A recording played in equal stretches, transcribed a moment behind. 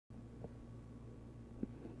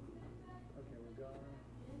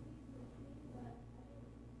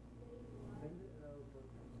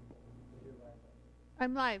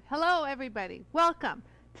I'm live. Hello, everybody. Welcome.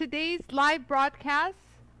 Today's live broadcast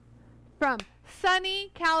from sunny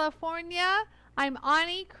California. I'm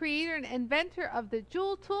Anie, creator and inventor of the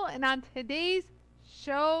Jewel Tool, and on today's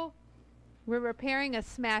show, we're repairing a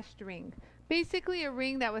smashed ring. Basically, a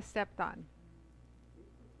ring that was stepped on.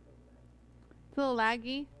 It's a little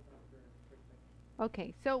laggy.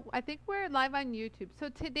 Okay, so I think we're live on YouTube. So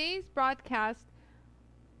today's broadcast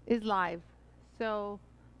is live. So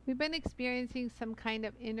we've been experiencing some kind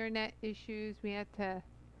of internet issues. We had to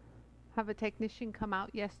have a technician come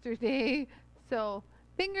out yesterday. So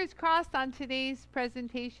fingers crossed on today's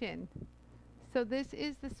presentation. So this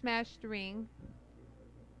is the smashed ring.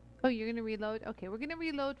 Oh, you're going to reload? Okay, we're going to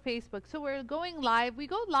reload Facebook. So we're going live. We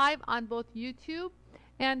go live on both YouTube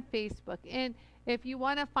and Facebook. And if you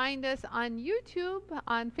want to find us on YouTube,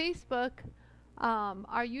 on Facebook,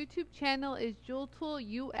 our YouTube channel is JOOLTOOL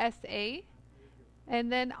USA. And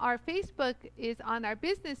then our Facebook is on our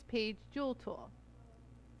business page, Jewel Tool.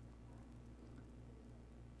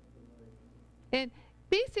 And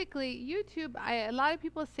basically, YouTube, a lot of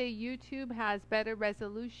people say YouTube has better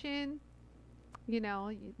resolution. You know,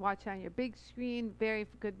 you watch on your big screen, very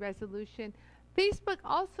good resolution. Facebook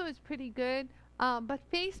also is pretty good, but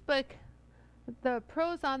Facebook, the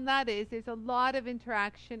pros on that is there's a lot of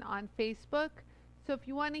interaction on Facebook. So if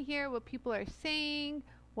you want to hear what people are saying,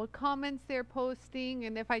 what comments they're posting,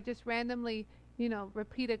 and if I just randomly, you know,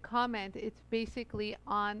 repeat a comment, it's basically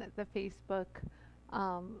on the Facebook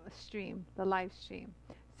stream, the live stream.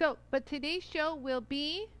 So, but today's show will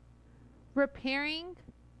be repairing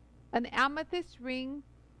an amethyst ring,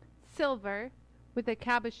 silver, with a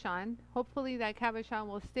cabochon. Hopefully that cabochon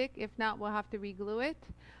will stick. If not, we'll have to reglue it.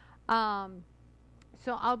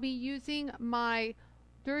 So I'll be using my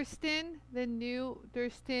DURSTON, the new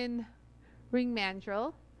DURSTON ring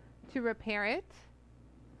mandrel, to repair it.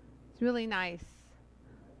 It's really nice.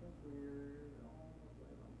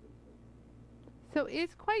 So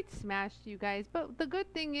it's quite smashed, you guys, but the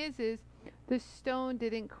good thing is the stone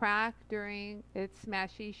didn't crack during its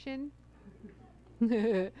smashation.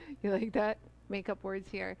 You like that? Make up words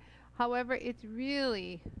here. However, it's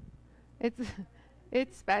really,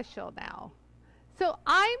 it's special now. So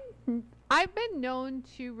I've been known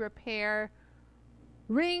to repair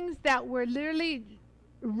rings that were literally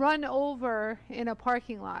run over in a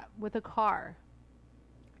parking lot with a car,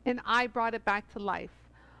 and I brought it back to life.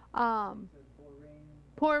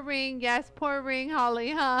 Poor ring, yes, poor ring,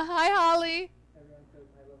 Holly, huh? Hi, Holly.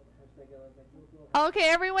 Okay,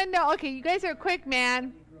 everyone know. Okay, you guys are quick,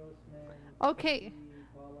 man. Okay.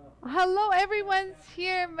 Hello, everyone's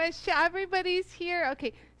here. Michelle, everybody's here.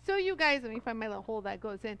 Okay, so you guys, let me find my little hole that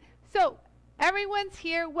goes in. So everyone's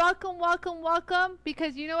here. Welcome, welcome, welcome.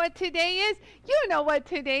 Because you know what today is? You know what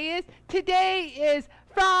today is. Today is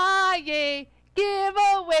Friday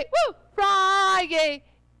giveaway. Woo! Friday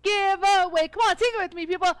giveaway. Come on, sing it with me,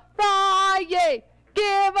 people. Friday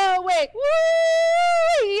giveaway.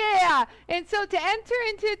 Woo! Yeah. And so to enter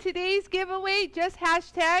into today's giveaway, just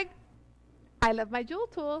hashtag I love my jewel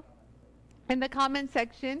tool in the comment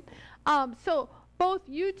section. So both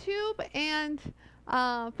YouTube and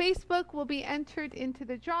Facebook will be entered into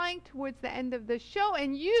the drawing towards the end of the show,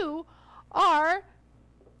 and you are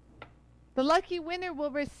the lucky winner.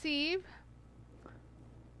 Will receive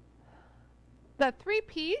the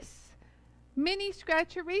 3-piece mini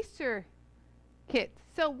scratch eraser kit.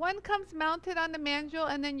 So one comes mounted on the mandrel,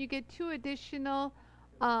 and then you get 2 additional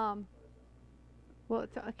well,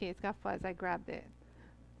 it's okay, it's got fuzz. I grabbed it.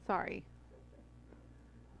 Sorry.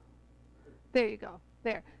 There you go.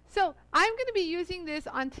 There. So I'm going to be using this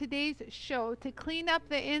on today's show to clean up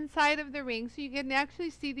the inside of the ring so you can actually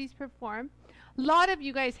see these perform. A lot of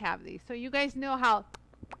you guys have these, so you guys know how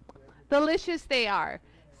delicious they are.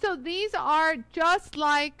 So these are just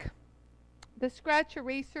like the scratch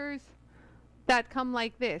erasers that come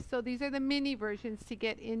like this. So these are the mini versions to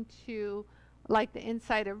get into like the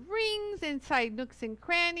inside of rings, inside nooks and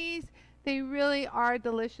crannies. They really are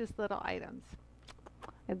delicious little items.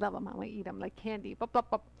 I love them. I want to eat them like candy. Bop, bop,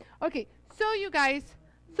 bop. Okay, so you guys,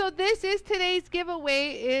 so this is today's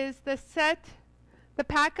giveaway is the set, the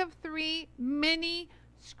pack of 3 mini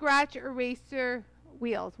scratch eraser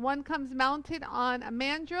wheels. One comes mounted on a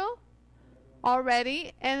mandrel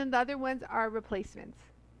already, and the other ones are replacements.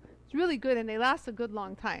 It's really good, and they last a good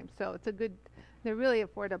long time. So it's a good, they're really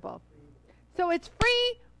affordable. So it's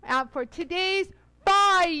free for today's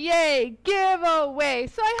Friday giveaway.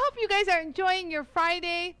 So I hope you guys are enjoying your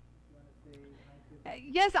Friday.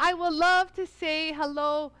 Yes, I would love to say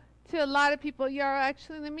hello to a lot of people. You're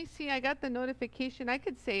actually, let me see, I got the notification. I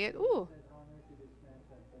could say it. Ooh.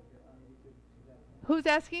 Who's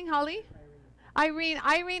asking, Holly?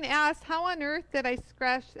 Irene asked, how on earth did I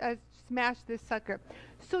smash this sucker?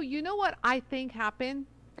 So you know what I think happened?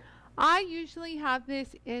 I usually have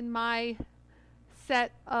this in my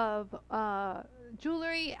set of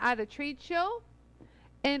jewelry at a trade show,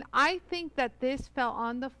 and I think that this fell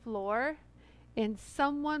on the floor and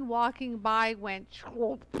someone walking by went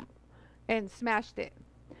and smashed it.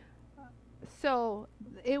 So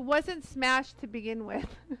it wasn't smashed to begin with.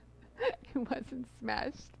 It wasn't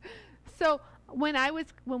smashed. So when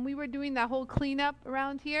we were doing that whole cleanup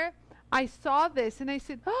around here, I saw this and I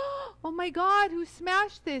said, oh my God, who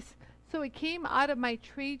smashed this? So it came out of my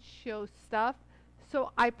trade show stuff.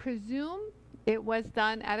 So I presume it was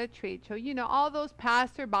done at a trade show. You know, all those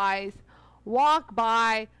passerbys walk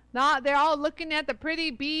by, they're all looking at the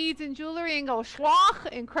pretty beads and jewelry and go schwach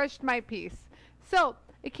and crushed my piece. So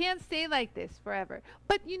it can't stay like this forever.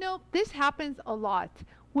 But you know, this happens a lot.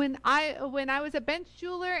 When I was a bench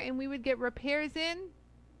jeweler and we would get repairs in,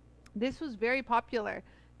 this was very popular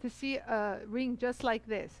to see a ring just like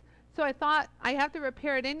this. So I thought I have to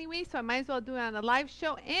repair it anyway, so I might as well do it on a live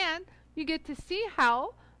show, and you get to see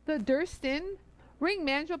how the DURSTON ring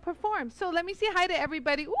mandrel performs. So let me say hi to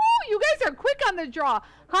everybody. Ooh, you guys are quick on the draw.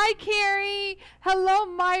 Hi, Carrie. Hello,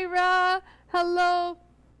 Myra. Hello.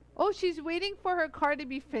 Oh, she's waiting for her car to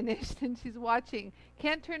be finished, and she's watching.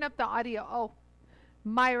 Can't turn up the audio. Oh,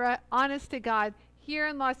 Myra, honest to God, here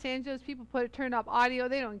in Los Angeles, people turn up audio.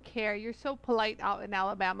 They don't care. You're so polite out in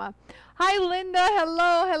Alabama. Hi, Linda.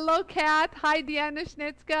 Hello. Hello, Kat. Hi, Deanna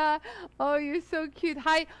Schnitzka. Oh, you're so cute.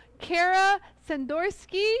 Hi, Kara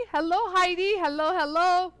Sandorsky. Hello, Heidi. Hello,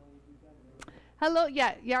 hello. Hello.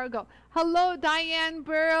 Yeah, we go. Hello, Diane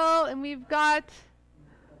Burrell. And we've got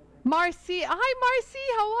Marcy. Hi, Marcy.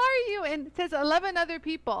 How are you? And it says 11 other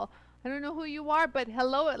people. I don't know who you are, but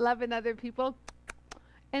hello, 11 other people.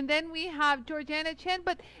 And then we have Georgiana Chen,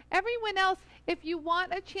 but everyone else, if you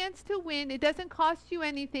want a chance to win, it doesn't cost you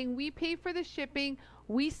anything. We pay for the shipping.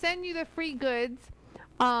 We send you the free goods.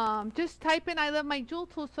 Just type in I love my jewel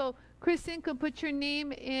tool so Kristen can put your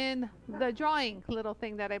name in the drawing little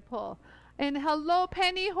thing that I pull. And hello,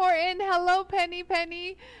 Penny Horton. Hello,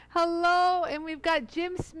 Penny. Hello. And we've got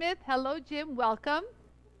Jim Smith. Hello, Jim. Welcome.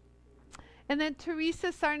 And then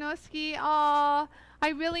Teresa Sarnowski. Aw. I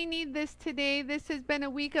really need this today. This has been a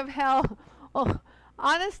week of hell. Oh,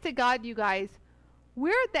 honest to God, you guys,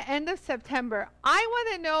 we're at the end of September. I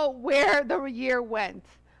want to know where the year went.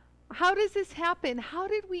 How does this happen? How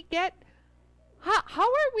did we get, how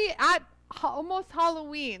are we at almost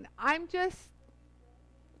Halloween? I'm just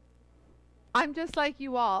like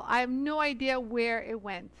you all. I have no idea where it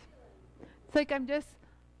went. It's like I'm just,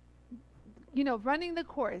 you know, running the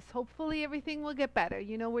course. Hopefully everything will get better.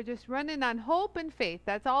 You know, we're just running on hope and faith.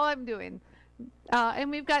 That's all I'm doing.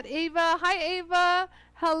 And we've got Ava. Hi, Ava.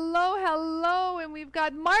 Hello. And we've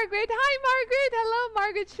got Margaret. Hi, Margaret. Hello,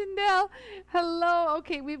 Margaret Schindel. Hello.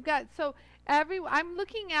 Okay, we've got, so I'm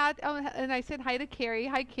looking at, and I said hi to Carrie.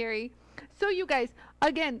 Hi, Carrie. So you guys,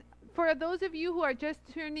 again, for those of you who are just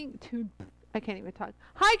turning to, I can't even talk.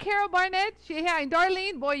 Hi, Carol Barnett. Hi,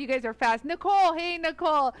 Darlene. Boy, you guys are fast. Nicole. Hey,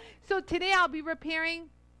 Nicole. So today I'll be repairing.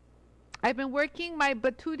 I've been working my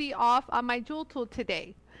Batuti off on my jewel tool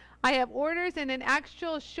today. I have orders and an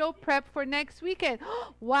actual show prep for next weekend.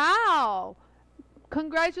 Wow.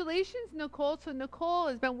 Congratulations, Nicole. So Nicole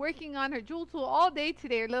has been working on her jewel tool all day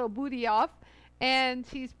today, her little booty off. And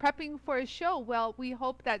she's prepping for a show. Well, we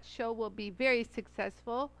hope that show will be very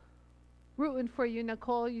successful. Rooting for you,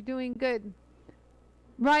 Nicole. You're doing good.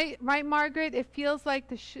 Right, Margaret? It feels like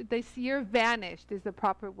this year vanished is the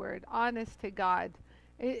proper word. Honest to God.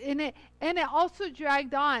 And it also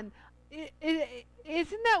dragged on.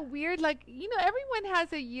 Isn't that weird? Like, you know, everyone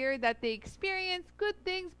has a year that they experience good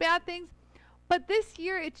things, bad things. But this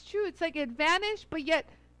year, it's true. It's like it vanished, but yet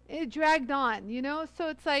it dragged on, you know? So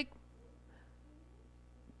it's like,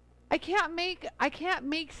 I can't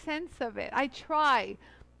make sense of it. I try.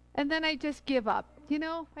 And then I just give up, you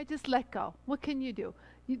know? I just let go. What can you do?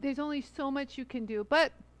 There's only so much you can do.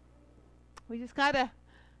 But we just got to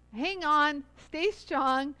hang on, stay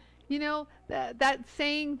strong. You know, that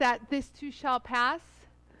saying that this too shall pass,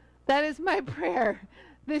 that is my prayer.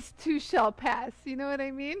 This too shall pass. You know what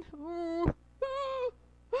I mean?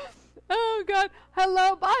 Oh, God.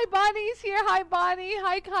 Hello. Bye, Bonnie's here. Hi, Bonnie.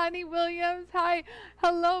 Hi, Connie Williams. Hi.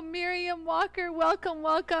 Hello, Miriam Walker.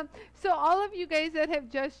 Welcome. So all of you guys that have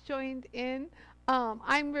just joined in,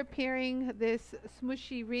 I'm repairing this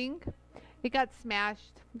smooshy ring. It got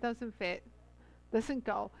smashed. Doesn't fit. Doesn't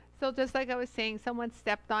go. So just like I was saying, someone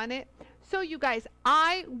stepped on it. So you guys,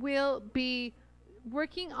 I will be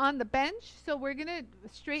working on the bench. So we're going to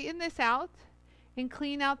straighten this out. and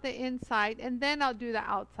clean out the inside, and then I'll do the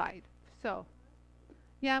outside. So,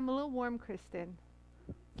 yeah, I'm a little warm, Kristen.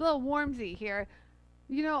 A little warmsy here.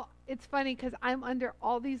 You know, it's funny because I'm under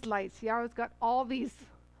all these lights. Yaro's got all these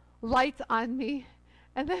lights on me.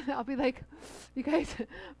 And then I'll be like, you guys, I'm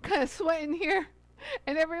kind of sweating here.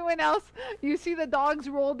 And everyone else, you see the dogs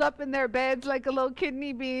rolled up in their beds like a little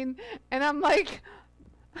kidney bean. And I'm like,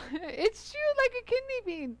 it's true, like a kidney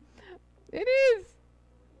bean. It is.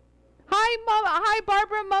 Hi, hi,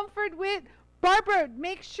 Barbara Mumford Witt. Barbara,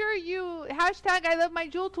 make sure you hashtag I love my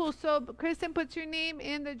jewel tool so Kristen puts your name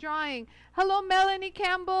in the drawing. Hello, Melanie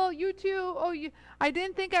Campbell. You too. Oh, I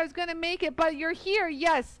didn't think I was going to make it, but you're here.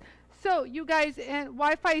 Yes. So, you guys, and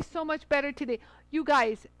Wi-Fi is so much better today. You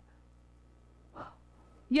guys,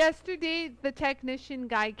 yesterday the technician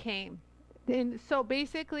guy came. And so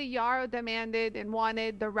basically Yarrow demanded and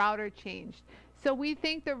wanted the router changed. So we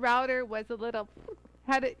think the router was a little,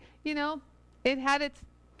 it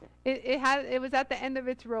was at the end of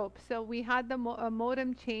its rope. So we had the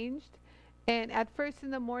modem changed. And at first in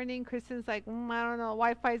the morning, Kristen's like, I don't know,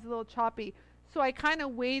 Wi-Fi's a little choppy. So I kind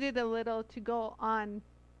of waited a little to go on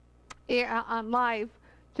air, on live,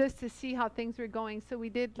 just to see how things were going. So we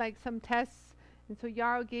did like some tests. And so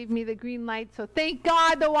Yarrow gave me the green light. So thank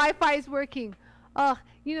God the Wi-Fi is working.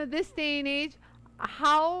 You know, this day and age,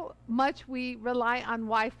 how much we rely on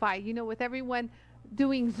Wi-Fi. You know, with everyone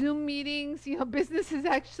doing Zoom meetings, you know, business is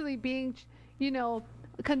actually being,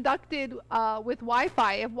 conducted with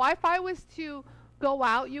Wi-Fi. If Wi-Fi was to go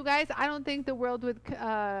out, you guys, I don't think the world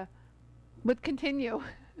would continue.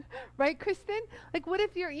 Right, Kristen? Like, what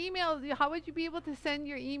if your emails, how would you be able to send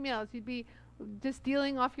your emails? You'd be just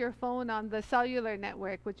dealing off your phone on the cellular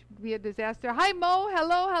network, which would be a disaster. Hi, Mo.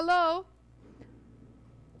 Hello, hello.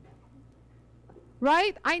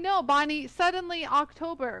 Right? I know, Bonnie. Suddenly,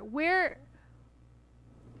 October. Where,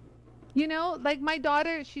 like my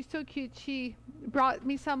daughter, she's so cute. She brought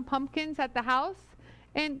me some pumpkins at the house.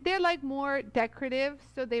 And they're like more decorative.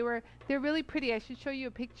 So they're really pretty. I should show you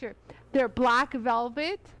a picture. They're black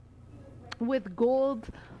velvet with gold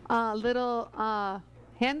little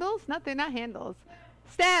handles. They're not handles.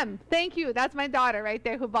 Stem. Thank you. That's my daughter right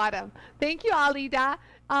there who bought them. Thank you, Alida.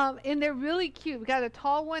 And they're really cute. We got a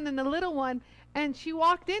tall one and a little one. And she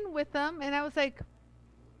walked in with them. And I was like,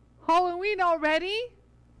 Halloween already?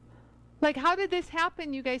 Like, how did this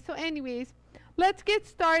happen, you guys? So anyways, let's get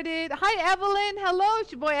started. Hi, Evelyn. Hello.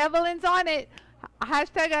 Your boy Evelyn's on it.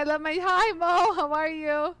 Hashtag I love my... Hi, Mo. How are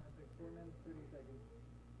you?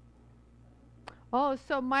 Oh,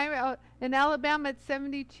 so Myra, in Alabama it's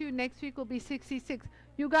 72. Next week will be 66.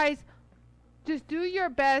 You guys, just do your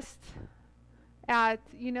best at,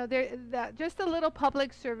 just a little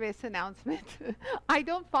public service announcement. I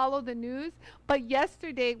don't follow the news, but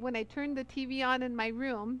yesterday when I turned the TV on in my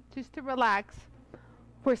room, just to relax,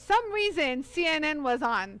 for some reason CNN was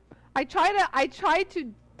on. I try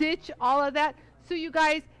to ditch all of that. So you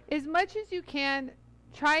guys, as much as you can,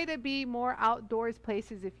 try to be more outdoors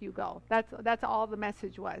places if you go. That's all the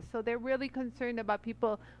message was. So they're really concerned about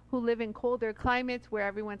people who live in colder climates where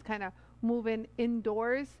everyone's kind of moving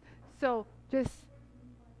indoors. So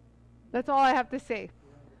that's all I have to say.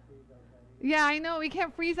 Yeah, I know, we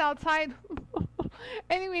can't freeze outside.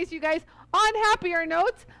 Anyways, you guys, on happier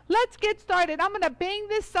notes, let's get started. I'm going to bang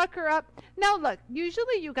this sucker up. Now look,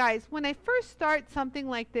 usually you guys, when I first start something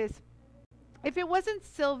like this, if it wasn't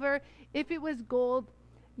silver, if it was gold,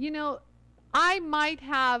 I might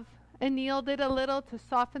have annealed it a little to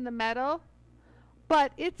soften the metal,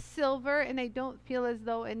 but it's silver and I don't feel as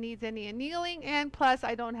though it needs any annealing, and plus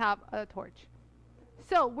I don't have a torch.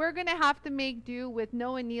 So we're going to have to make do with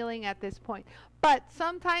no annealing at this point. But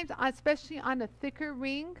sometimes, especially on a thicker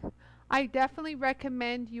ring, I definitely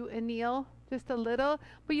recommend you anneal just a little,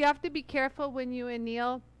 but you have to be careful when you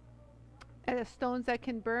anneal stones that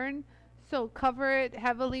can burn. So cover it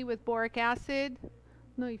heavily with boric acid.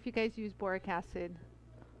 No, if you guys use boric acid.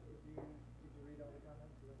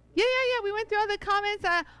 Yeah. We went through all the comments.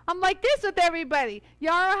 I'm like this with everybody.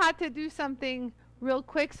 Yarrow had to do something real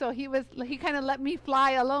quick, so he kind of let me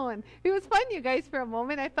fly alone. It was fun, you guys, for a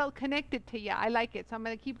moment. I felt connected to you. I like it, so I'm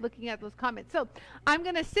going to keep looking at those comments. So I'm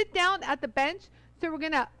going to sit down at the bench, so we're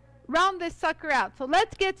going to round this sucker out. So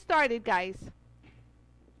let's get started, guys.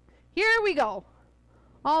 Here we go.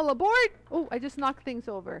 All aboard. Oh, I just knocked things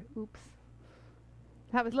over. Oops.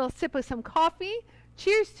 Have a little sip of some coffee.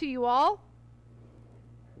 Cheers to you all.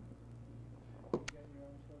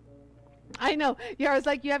 I know. Yara's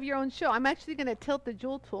like, you have your own show. I'm actually going to tilt the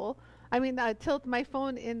jewel tool. Tilt my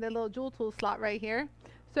phone in the little jewel tool slot right here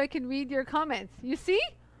so I can read your comments. You see?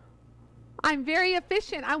 I'm very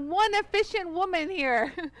efficient. I'm one efficient woman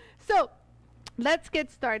here. So let's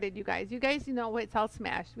get started, you guys. You guys know it's all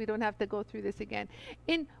smashed. We don't have to go through this again.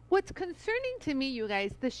 And what's concerning to me, you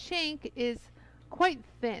guys, the shank is quite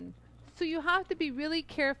thin. So you have to be really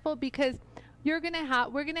careful because we're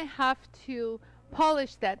gonna have to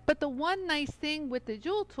polish that. But the one nice thing with the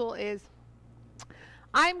jewel tool is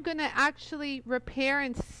I'm gonna actually repair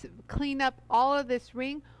and clean up all of this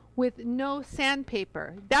ring with no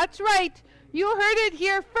sandpaper. That's right, you heard it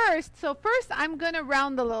here first. So first I'm gonna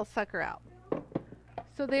round the little sucker out.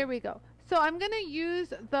 So there we go. So I'm gonna use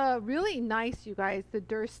the really nice, you guys, the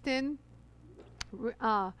DURSTON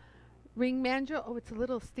ring mandrel. Oh, it's a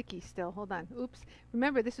little sticky still. Hold on. Oops.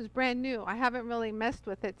 Remember, this is brand new. I haven't really messed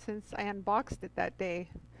with it since I unboxed it that day.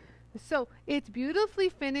 So it's beautifully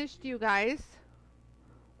finished, you guys.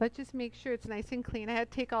 Let's just make sure it's nice and clean. I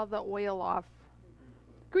had to take all the oil off.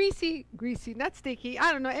 Greasy, not sticky.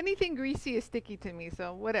 I don't know. Anything greasy is sticky to me.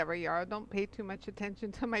 So whatever, y'all. Don't pay too much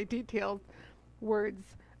attention to my detailed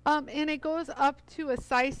words. And it goes up to a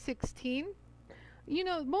size 16. You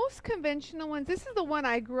know, most conventional ones, this is the one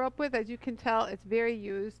I grew up with. As you can tell, it's very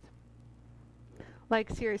used. Like,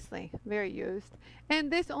 seriously, very used. And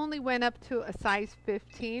this only went up to a size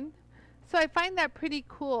 15. So I find that pretty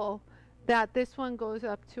cool that this one goes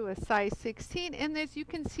up to a size 16. And as you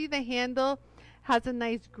can see, the handle has a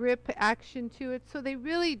nice grip action to it. So they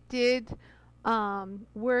really did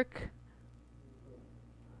work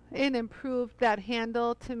and improve that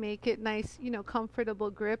handle to make it nice, you know, comfortable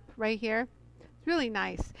grip right here. It's really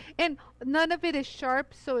nice. And none of it is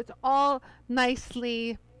sharp, so it's all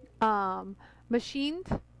nicely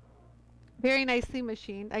machined. Very nicely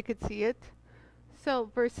machined. I could see it. So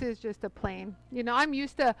versus just a plain. You know, I'm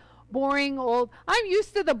used to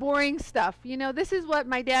the boring stuff. You know, this is what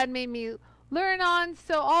my dad made me learn on.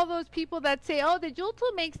 So all those people that say, oh, the jewel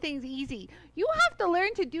tool makes things easy. You have to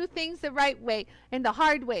learn to do things the right way and the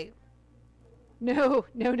hard way. No.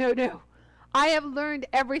 I have learned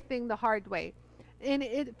everything the hard way. And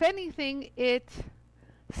if anything, it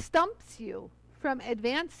stumps you from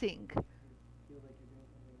advancing.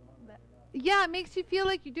 Yeah, it makes you feel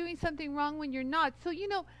like you're doing something wrong when you're not. So, you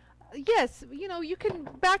know, yes, you know, you can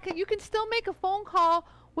still make a phone call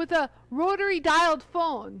with a rotary dialed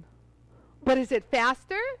phone. But is it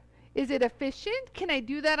faster? Is it efficient? Can I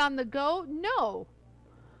do that on the go? No.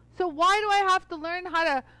 So why do I have to learn how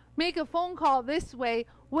to make a phone call this way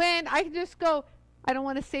when I can just go, I don't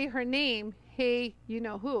want to say her name, hey, you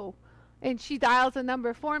know who, and she dials a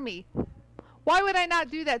number for me. Why would I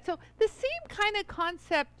not do that? So the same kind of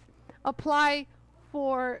concept apply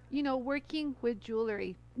for, you know, working with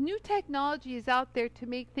jewelry. New technology is out there to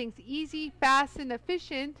make things easy, fast, and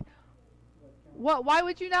efficient. Why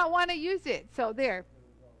would you not want to use it? So there.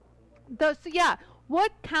 So yeah,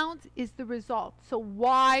 what counts is the result. So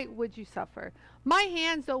why would you suffer? My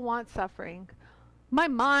hands don't want suffering. My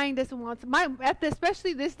mind doesn't want,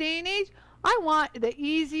 especially this day and age, I want the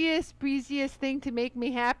easiest, breeziest thing to make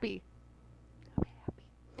me happy.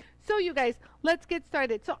 So you guys, let's get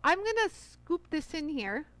started. So I'm going to scoop this in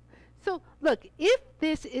here. So look, if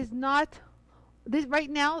this is not, right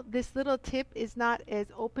now, this little tip is not as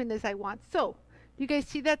open as I want. So you guys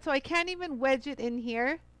see that? So I can't even wedge it in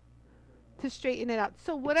here to straighten it out.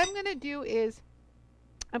 So what I'm going to do is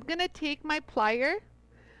I'm going to take my plier.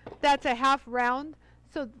 That's a half round.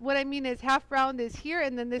 So what I mean is half round is here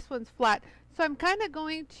and then this one's flat. So I'm kind of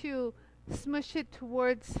going to smush it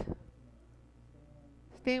towards,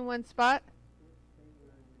 stay in one spot.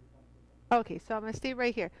 Okay, so I'm going to stay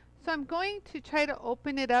right here. So I'm going to try to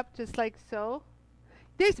open it up just like so.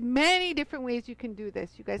 There's many different ways you can do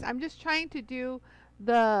this, you guys. I'm just trying to do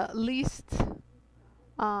the least,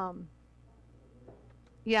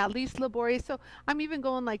 least laborious. So I'm even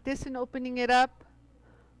going like this and opening it up.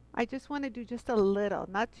 I just want to do just a little,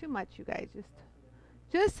 not too much, you guys.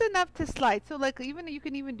 Just enough to slide. So like even you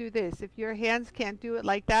can even do this. If your hands can't do it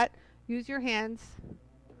like that, use your hands.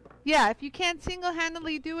 Yeah, if you can't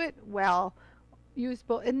single-handedly do it, well, use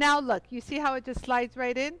both. And now look, you see how it just slides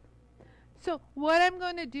right in? So what I'm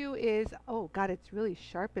going to do is, oh God, it's really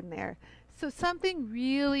sharp in there. So something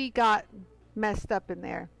really got messed up in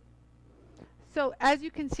there. So as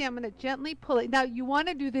you can see, I'm going to gently pull it. Now you want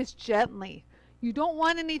to do this gently. You don't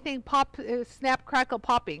want anything pop, snap, crackle,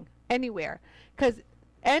 popping anywhere. Because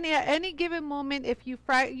any given moment, if you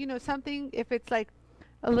fry, you know, something, if it's like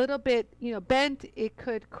a little bit, you know, bent, it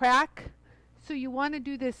could crack. So you want to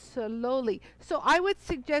do this slowly. So I would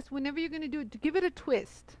suggest whenever you're going to do it, to give it a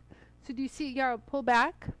twist. So do you see, Yara, pull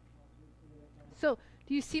back? So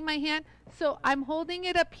do you see my hand? So I'm holding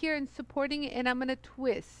it up here and supporting it, and I'm going to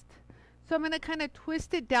twist. So I'm going to kind of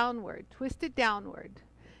twist it downward.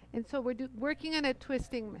 And so we're working on a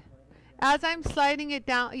twisting. As I'm sliding it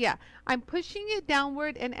down, yeah, I'm pushing it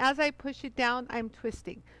downward, and as I push it down, I'm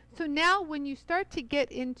twisting. So now when you start to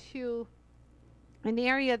get into an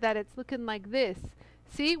area that it's looking like this,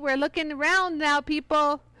 see, we're looking round now,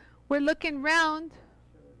 people. We're looking round.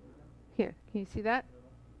 Here, can you see that?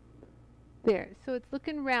 There. So it's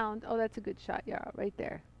looking round. Oh, that's a good shot, yeah, right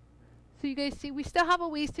there. So you guys see, we still have a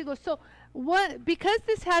ways to go. So because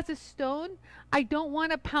this has a stone, I don't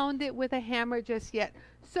want to pound it with a hammer just yet.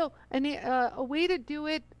 So a way to do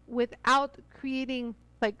it without creating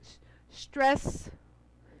like stress,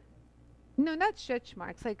 no, not stretch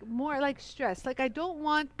marks, like more like stress. Like I don't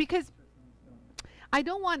want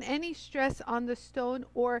any stress on the stone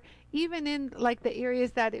or even in like the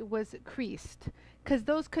areas that it was creased, because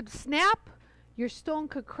those could snap, your stone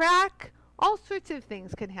could crack, all sorts of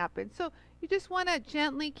things can happen. So you just want to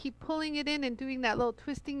gently keep pulling it in and doing that little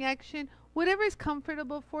twisting action, whatever is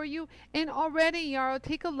comfortable for you. And already, Yarrow,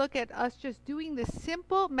 take a look at us just doing this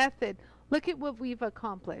simple method. Look at what we've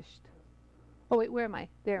accomplished. Oh, wait, where am I?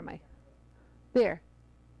 There am I. There.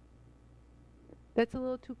 That's a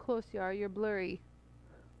little too close, Yarrow. You're blurry.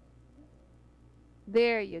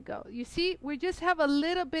 There you go. You see, we just have a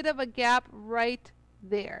little bit of a gap right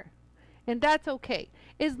there. And that's okay.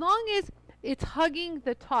 As long as it's hugging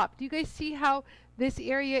the top. Do you guys see how this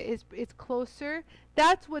area is closer?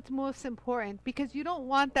 That's what's most important, because you don't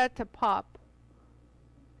want that to pop.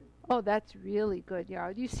 Oh, that's really good,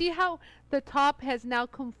 Yarrow. Do you see how the top has now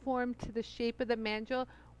conformed to the shape of the mandrel?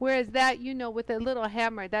 Whereas that, you know, with a little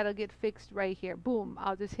hammer, that'll get fixed right here. Boom,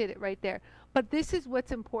 I'll just hit it right there. But this is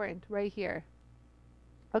what's important right here.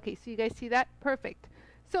 Okay, so you guys see that? Perfect.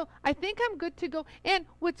 So I think I'm good to go. And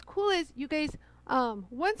what's cool is, you guys,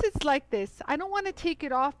 once it's like this, I don't want to take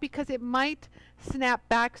it off because it might snap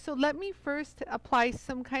back. So let me first apply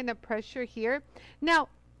some kind of pressure here. Now,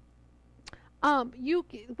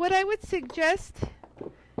 what I would suggest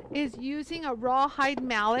is using a rawhide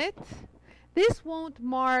mallet. This won't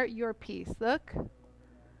mar your piece. Look.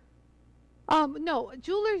 No,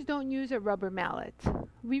 jewelers don't use a rubber mallet.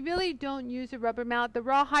 We really don't use a rubber mallet. The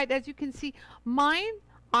rawhide, as you can see, mine,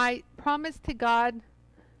 I promise to God,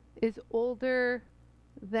 is older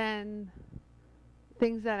than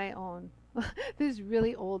things that I own. This is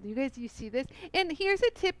really old. You guys, you see this? And here's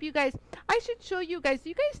a tip, you guys. I should show you guys. Do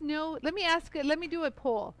you guys know? Let me ask it. Let me do a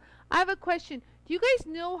poll. I have a question. Do you guys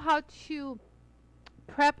know how to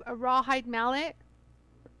prep a rawhide mallet?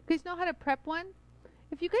 You guys know how to prep one?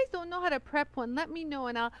 If you guys don't know how to prep one, let me know,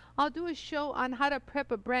 and I'll do a show on how to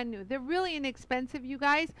prep a brand new. They're really inexpensive, you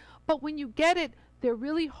guys, but when you get it, they're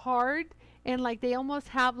really hard, and like they almost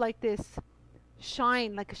have like this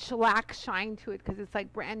shine, like a shellac shine to it, because it's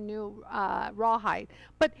like brand new rawhide.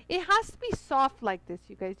 But it has to be soft like this,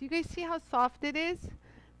 you guys. Do you guys see how soft it is?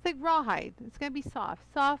 It's like rawhide. It's gonna be soft,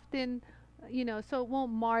 and you know, so it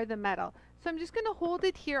won't mar the metal. So I'm just going to hold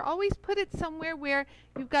it here. Always put it somewhere where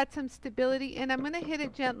you've got some stability, and I'm going to hit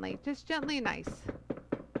it gently, just gently, nice.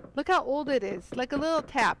 Look how old it is, like a little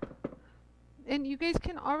tap. And you guys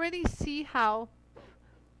can already see how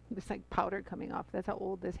there's like powder coming off. That's how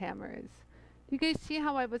old this hammer is. Do you guys see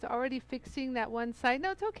how I was already fixing that one side? No,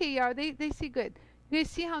 it's okay, Yar. They see good. You guys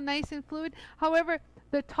see how nice and fluid? However,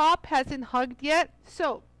 the top hasn't hugged yet,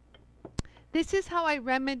 so this is how I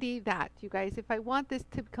remedy that, you guys. If I want this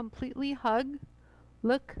to completely hug,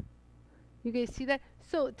 look, you guys see that?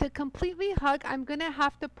 So to completely hug, I'm going to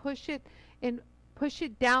have to push it and push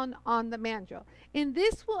it down on the mandrel. And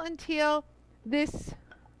this will entail this,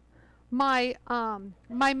 my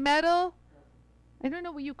metal, I don't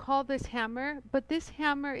know what you call this hammer, but this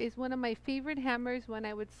hammer is one of my favorite hammers when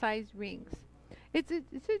I would size rings. It's a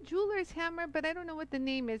jeweler's hammer, but I don't know what the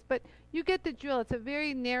name is, but you get the drill. It's a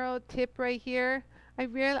very narrow tip right here.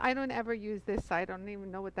 I don't ever use this, so I don't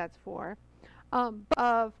even know what that's for.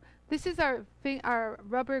 This is our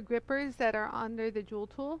rubber grippers that are under the jewel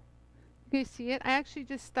tool. You guys see it? I actually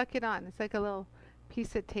just stuck it on. It's like a little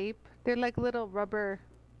piece of tape. They're like little rubber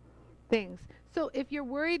things. So if you're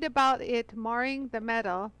worried about it marring the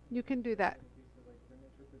metal, you can do that.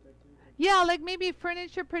 Yeah, like maybe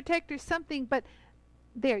furniture protector, something, but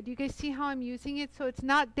there, do you guys see how I'm using it? So it's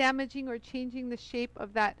not damaging or changing the shape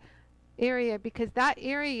of that area, because that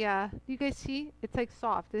area, do you guys see? It's like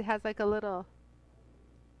soft. It has like a little,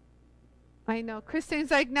 I know.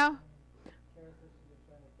 Kristen's like, no.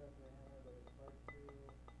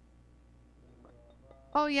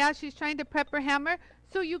 Oh yeah, she's trying to prep her hammer.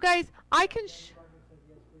 So you guys, I can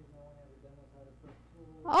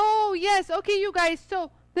oh yes, okay you guys,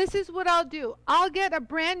 so this is what I'll do. I'll get a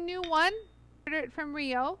brand new one, ordered it from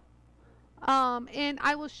Rio, and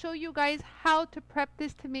I will show you guys how to prep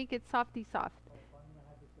this to make it softy soft.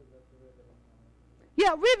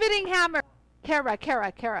 Yeah, riveting hammer.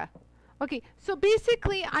 Kara. Okay, so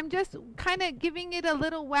basically I'm just kind of giving it a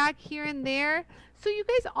little whack here and there. So you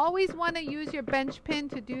guys always want to use your bench pin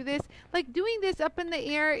to do this. Like doing this up in the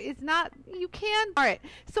air is not, you can. All right,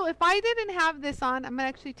 so if I didn't have this on, I'm going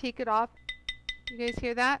to actually take it off. You guys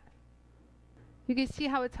hear that? You guys see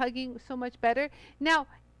how it's hugging so much better? Now,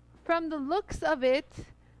 from the looks of it,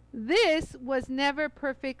 this was never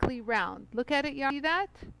perfectly round. Look at it, y'all. See that?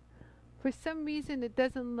 For some reason, it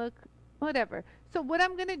doesn't look, whatever. So what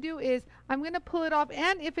I'm going to do is I'm going to pull it off.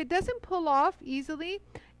 And if it doesn't pull off easily,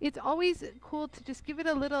 it's always cool to just give it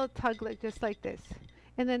a little tug, like just like this.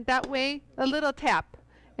 And then that way, a little tap,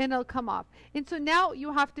 and it'll come off. And so now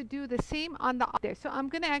you have to do the same on the there. So I'm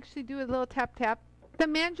going to actually do a little tap, tap. The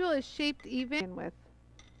mandrel is shaped even with.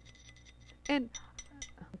 And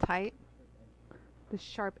tight. The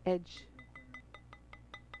sharp edge.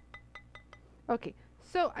 Okay.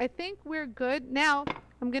 So I think we're good. Now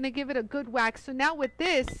I'm going to give it a good wax. So now with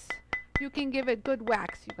this, you can give it good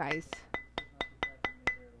wax, you guys.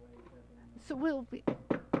 So we'll be,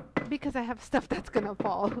 because I have stuff that's going to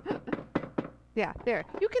fall. Yeah, there.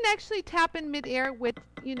 You can actually tap in midair with,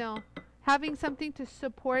 you know, having something to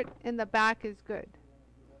support in the back is good.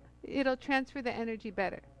 It'll transfer the energy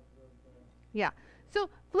better. Yeah. So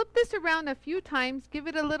flip this around a few times. Give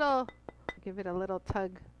it a little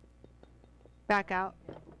tug. Back out.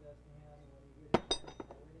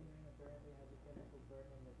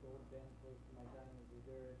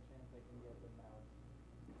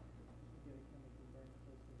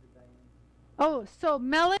 Oh, so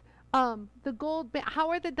melon, the gold, how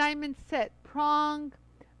are the diamonds set? Prong,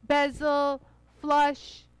 bezel,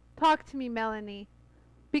 flush. Talk to me, Melanie.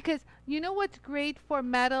 Because you know what's great for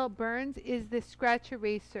metal burns is the scratch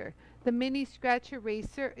eraser. The mini scratch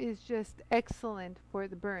eraser is just excellent for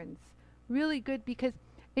the burns. Really good because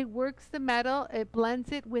it works the metal, it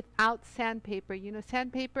blends it without sandpaper. You know,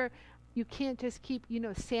 sandpaper, you can't just keep, you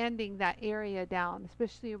know, sanding that area down,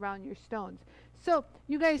 especially around your stones. So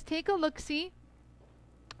you guys take a look-see.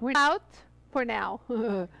 We're out for now.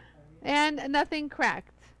 And nothing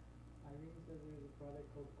cracked. Irene says there's a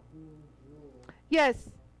product called Cool Jewel. Yes.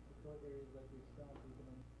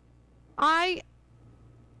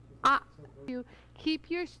 You keep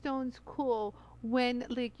your stones cool when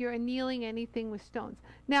like you're annealing anything with stones.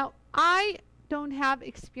 Now I don't have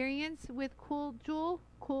experience with Cool Jewel,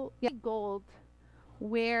 gold,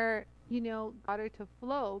 where you know water to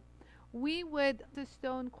flow. We would the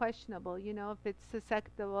stone questionable, you know, if it's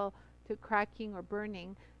susceptible to cracking or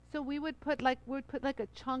burning. So we would put like a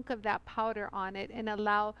chunk of that powder on it and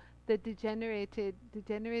allow the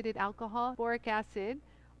degenerated alcohol, boric acid,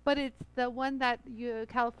 but it's the one that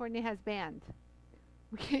California has banned.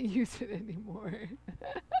 We can't use it anymore.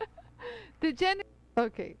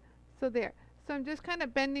 Okay, so there. So I'm just kind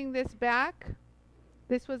of bending this back.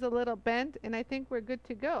 This was a little bent, and I think we're good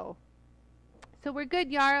to go. So we're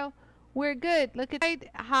good, Yarrow. We're good. Look at I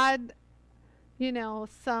had, you know,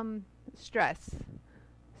 some stress.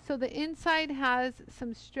 So the inside has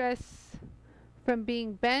some stress from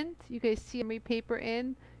being bent. You guys see emery paper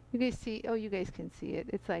in. You guys see, oh, you guys can see it.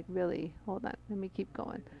 It's like really, hold on. Let me keep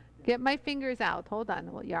going. Get my fingers out. Hold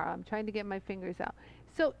on. Well, Yara, I'm trying to get my fingers out.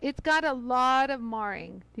 So it's got a lot of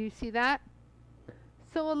marring. Do you see that?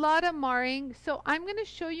 So a lot of marring. So I'm going to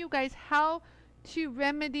show you guys how to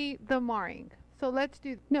remedy the marring. So let's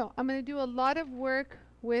do, no, I'm going to do a lot of work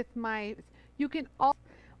with my, you can all,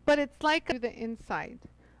 but it's like the inside.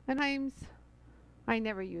 And times I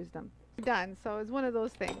never use them. Done. So it's one of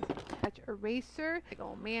those things. Touch eraser.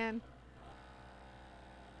 Oh man.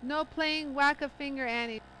 No playing whack a finger,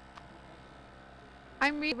 Annie.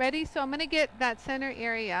 I'm ready, so I'm going to get that center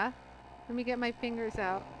area. Let me get my fingers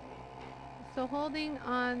out. So holding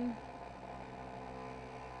on.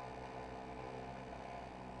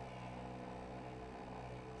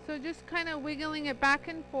 So just kind of wiggling it back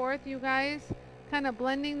and forth, you guys. Kind of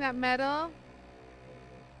blending that metal.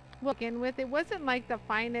 Well, begin with, it wasn't like the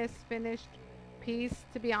finest finished piece,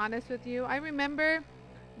 to be honest with you. I remember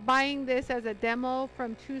buying this as a demo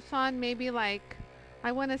from Tucson, maybe like,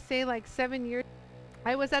 I want to say like 7 years.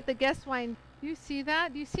 I was at the guest wine. Do you see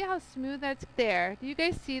that? Do you see how smooth that's there? Do you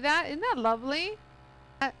guys see that? Isn't that lovely?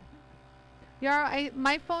 Yara,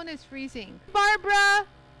 my phone is freezing. Barbara!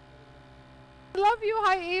 I love you.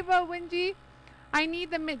 Hi, Ava, Wingy. I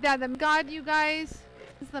need the God, you guys.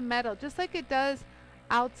 This is the metal, just like it does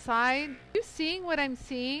outside. Are you seeing what I'm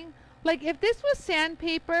seeing? Like if this was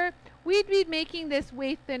sandpaper, we'd be making this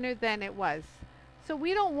way thinner than it was. So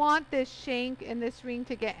we don't want this shank and this ring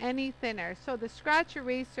to get any thinner. So the scratch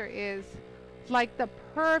eraser is like the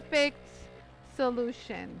perfect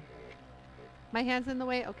solution. My hand's in the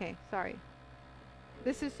way? Okay, sorry.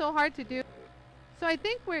 This is so hard to do. So I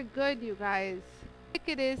think we're good, you guys. How quick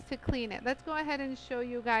it is to clean it. Let's go ahead and show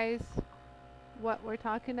you guys what we're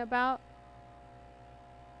talking about.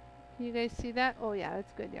 Can you guys see that? Oh yeah,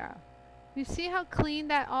 that's good, Yara. You see how clean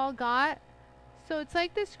that all got? So it's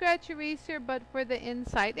like the scratch eraser, but for the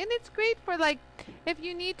inside. And it's great for like, if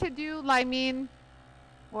you need to do, I mean,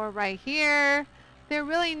 or right here. They're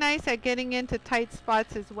really nice at getting into tight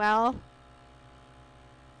spots as well.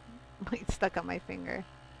 It's stuck on my finger.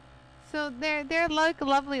 So they're like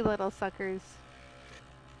lovely little suckers.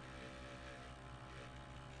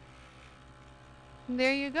 And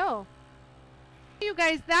there you go. You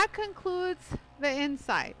guys, that concludes the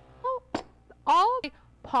inside. All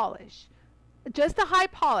polish. Just a high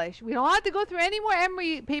polish. We don't have to go through any more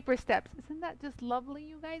emery paper steps. Isn't that just lovely,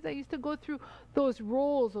 you guys? I used to go through those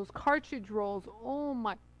rolls, those cartridge rolls. Oh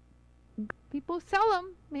my. People sell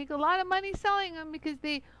them, make a lot of money selling them because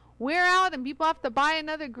they wear out and people have to buy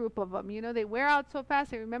another group of them. You know, they wear out so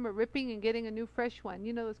fast. I remember ripping and getting a new fresh one.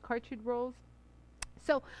 You know, those cartridge rolls.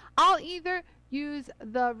 So I'll either use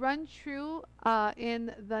the Run True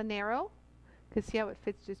in the narrow, because see how it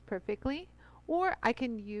fits just perfectly. Or I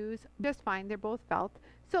can use just fine. They're both felt.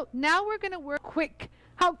 So now we're going to work quick.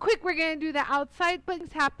 How quick we're going to do the outside, but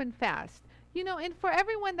things happen fast. You know, and for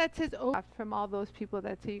everyone that says, oh, from all those people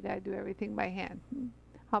that say you got to do everything by hand.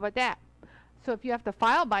 How about that? So if you have to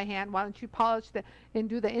file by hand, why don't you polish and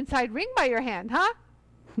do the inside ring by your hand, huh?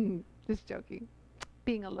 Just joking.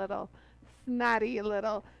 Being a little snotty, a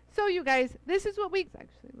little. So you guys, this is what we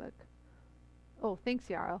actually look. Oh, thanks,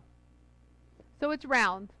 Yarrow. So it's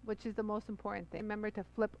round, which is the most important thing. Remember to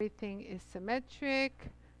flip. Everything is symmetric.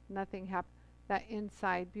 Nothing happened. That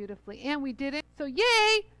inside beautifully. And we did it. So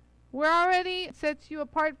yay! We're already sets you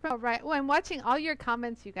apart from. All right. Oh, I'm watching all your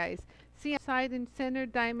comments, you guys. See, side and center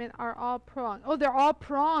diamond are all pronged. Oh, they're all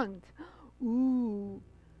pronged. Ooh.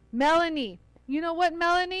 Melanie. You know what,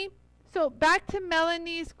 Melanie? So back to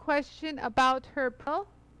Melanie's question about her pearl.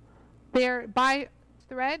 They're by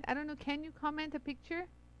thread. I don't know. Can you comment a picture?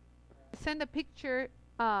 Send a picture,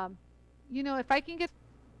 you know, if I can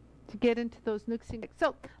get into those nooks and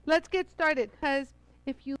so let's get started, because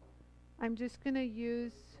if you, I'm just gonna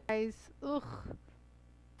use guys,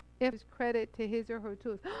 if credit to his or her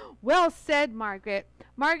tools. Well said, Margaret.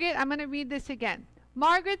 Margaret, I'm gonna read this again.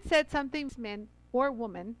 Margaret said something, man or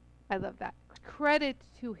woman, I love that, credit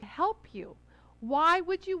to help you. Why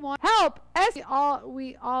would you want help? As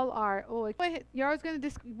we all are. Oh, Yara's gonna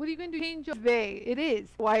what are you gonna do? Change your they? It is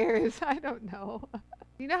wires. I don't know.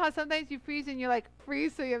 You know how sometimes you freeze and you're like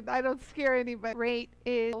freeze, so I don't scare anybody. Rate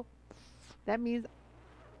is that means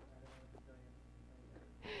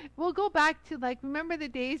we'll go back to like remember the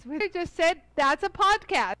days where they just said that's a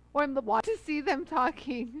podcast, or I'm the watch to see them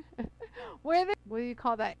talking. Where they what do you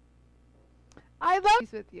call that? I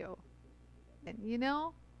love with you, and you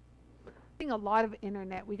know. A lot of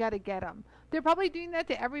internet, we got to get them. They're probably doing that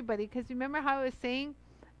to everybody, because remember how I was saying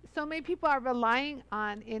so many people are relying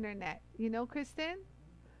on internet, you know, Kristen.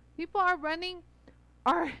 People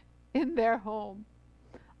are in their home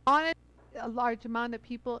on a large amount of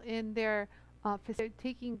people in their they're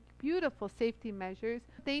taking beautiful safety measures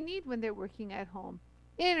they need when they're working at home.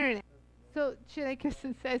 Internet. So Shanae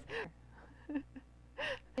Kristen says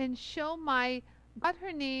and show my not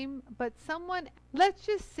her name, but someone, let's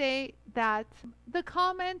just say that the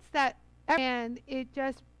comments that, and it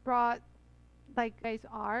just brought, like you guys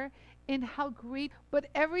are, and how great, but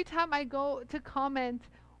every time I go to comment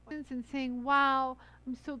and saying, wow,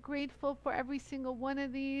 I'm so grateful for every single one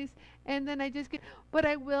of these, and then I just get, but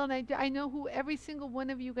I will, and I know who every single one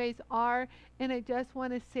of you guys are, and I just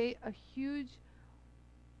want to say a huge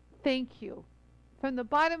thank you. From the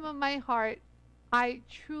bottom of my heart, I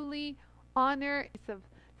truly honor. It's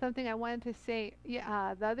something I wanted to say the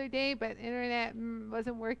other day, but internet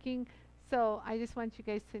wasn't working. So I just want you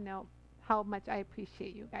guys to know how much I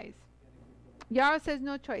appreciate you guys. Yara says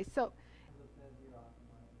no choice. So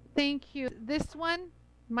thank you. This one,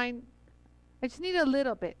 mine, I just need a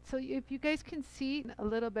little bit. So if you guys can see a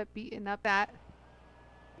little bit beaten up that.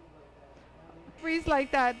 Freeze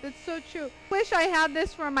like that. That's so true. Wish I had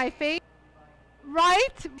this for my face. Right?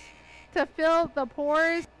 To fill the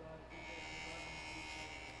pores.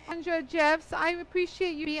 Sandra Jeffs, I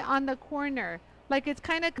appreciate you being on the corner. Like it's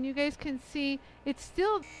kind of, you guys can see, it's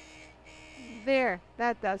still there.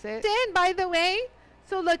 That does it. And by the way,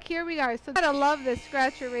 so look, here we are. So I gotta love this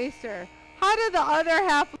scratch eraser. How did the other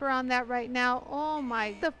half on that right now? Oh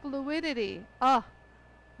my, the fluidity. Oh,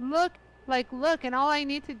 look, look, and all I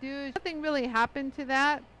need to do is, nothing really happened to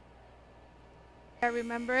that. I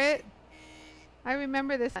remember it. I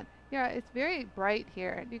remember this one. Yeah, it's very bright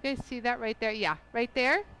here. Do you guys see that right there? Yeah, right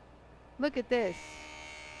there. Look at this.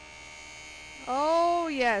 Oh,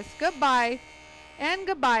 yes. Goodbye. And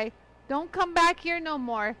goodbye. Don't come back here no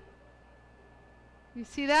more. You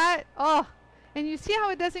see that? Oh, and you see how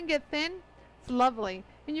it doesn't get thin? It's lovely.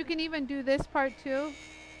 And you can even do this part too.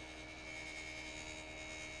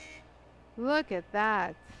 Look at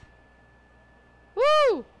that.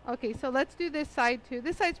 Woo! Okay, so let's do this side too.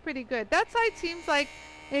 This side's pretty good. That side seems like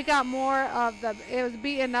it got more of the, it was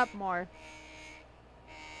beaten up more.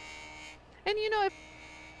 And you know, if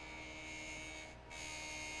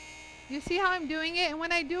you see how I'm doing it? And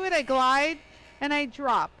when I do it, I glide and I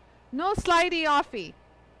drop. No slidey offy.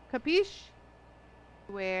 Capiche?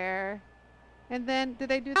 Where? And then,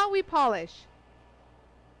 did I do, now we polish.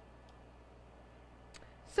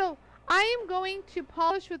 So, I am going to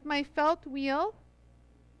polish with my felt wheel.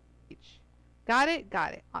 Got it?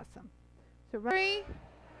 Got it. Awesome. So, very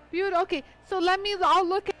beautiful. Okay, so I'll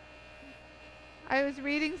look at, I was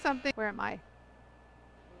reading something. Where am I?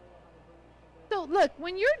 So, look,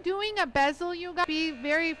 when you're doing a bezel, you got to be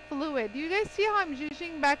very fluid. Do you guys see how I'm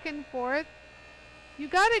zhuzhing back and forth? You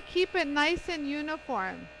got to keep it nice and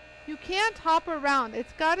uniform. You can't hop around.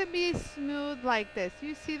 It's got to be smooth like this.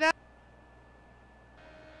 You see that?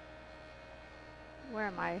 Where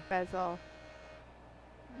am I? Bezel.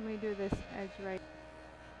 Let me do this edge right.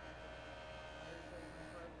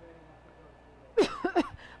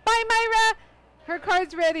 Bye, Myra! Her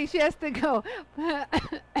card's ready. She has to go.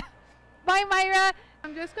 Bye, Myra!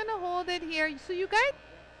 I'm just going to hold it here. So you guys,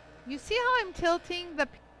 you see how I'm tilting the...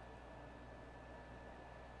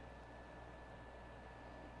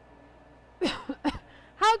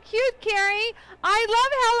 How cute, Carrie! I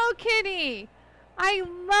love Hello Kitty!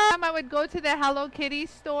 I would go to the Hello Kitty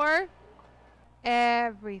store.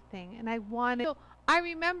 Everything. And I wanted... So I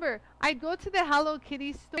remember, I'd go to the Hello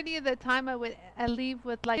Kitty store. Any of the time I would leave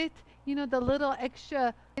with like, you know, the little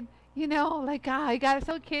extra, you know, like, I got a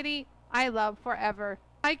Hello Kitty. I love forever.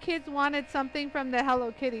 My kids wanted something from the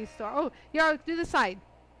Hello Kitty store. Oh, Yaro, do the side.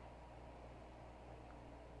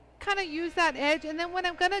 Kind of use that edge, and then when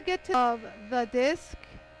I'm gonna get to the disc,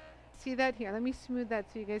 see that here? Let me smooth that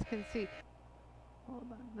so you guys can see.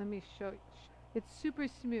 Hold on, let me show you. It's super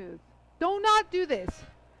smooth. Do not do this.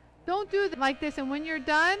 Don't do like this, and when you're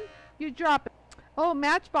done, you drop it. Oh,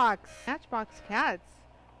 Matchbox. Matchbox cats.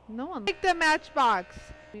 No one likes the Matchbox.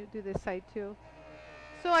 You do this side too.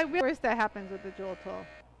 So I wish that happens with the Jewel tool.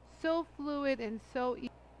 So fluid and so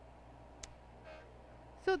easy.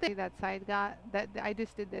 So that side got that I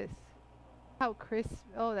just did this. How crisp.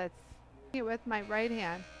 Oh, that's it with my right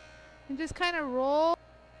hand. And just kind of roll.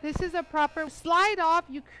 This is a proper slide off.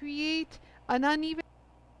 You create an uneven.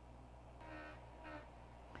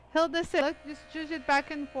 Hilda said, look, just zhuzh it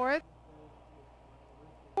back and forth.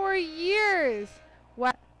 4 years.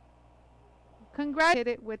 What? Congratulate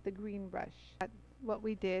it with the green brush. That's what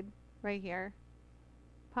we did right here.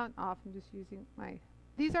 Pound off. I'm just using my.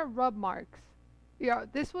 These are rub marks. Yeah,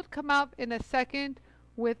 this would come out in a second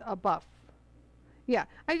with a buff. Yeah,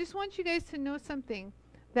 I just want you guys to know something.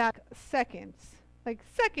 That seconds. Like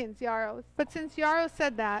seconds, Yarrow. But since Yarrow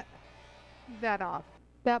said that off.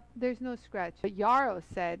 That there's no scratch. But Yarrow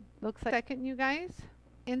said, looks like a second, you guys.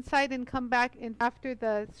 Inside and come back in after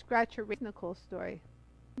the scratch erase Nicole story.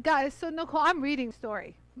 Guys, so Nicole, I'm reading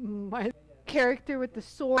story. My character with the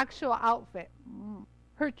sword actual outfit.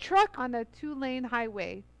 Her truck on a 2-lane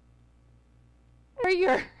highway.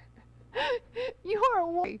 You're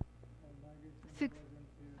six.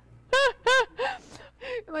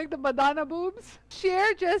 Like the Madonna boobs.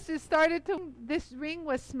 Cher just started to. This ring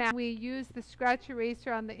was smashed. We used the scratch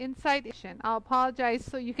eraser on the inside. I'll apologize.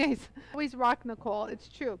 So you guys always rock Nicole. It's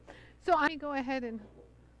true. So I'm gonna go ahead and.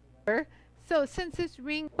 So since this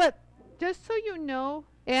ring, but just so you know,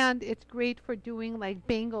 and it's great for doing like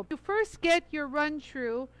bingo. You first get your run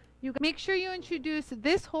true. You make sure you introduce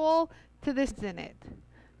this hole to this in it.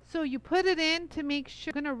 So you put it in to make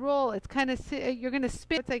sure you're going to roll. It's kind of, you're going to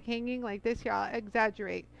spin. It's like hanging like this here. I'll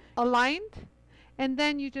exaggerate. Aligned. And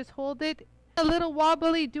then you just hold it. A little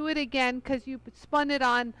wobbly. Do it again because you spun it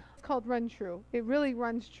on. It's called run true. It really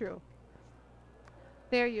runs true.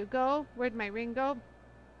 There you go. Where'd my ring go?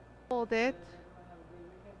 Hold it.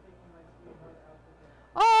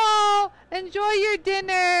 Oh, enjoy your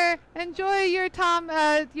dinner. Enjoy your time,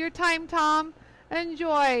 Tom.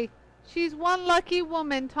 Enjoy. She's one lucky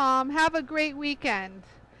woman, Tom. Have a great weekend.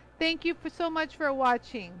 Thank you so much for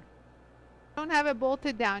watching. Don't have it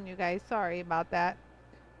bolted down, you guys. Sorry about that.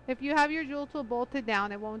 If you have your jewel tool bolted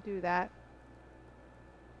down, it won't do that.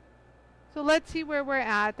 So let's see where we're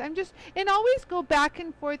at. And always go back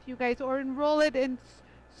and forth, you guys, or enroll it and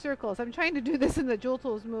circles. I'm trying to do this and the jewel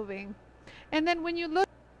tool is moving. And then when you look,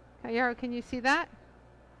 Yara, can you see that?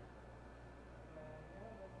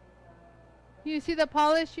 You see the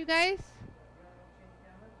polish, you guys?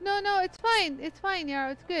 No, no, it's fine. It's fine,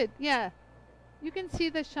 Yara. It's good. Yeah. You can see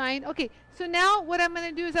the shine. Okay, so now what I'm going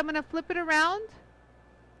to do is I'm going to flip it around.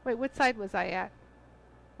 Wait, what side was I at?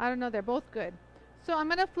 I don't know. They're both good. So I'm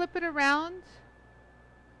going to flip it around.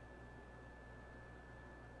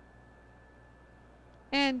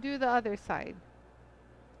 And do the other side.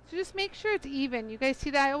 So just make sure it's even. You guys see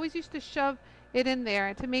that? I always used to shove it in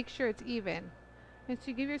there to make sure it's even. And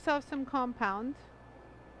so give yourself some compound.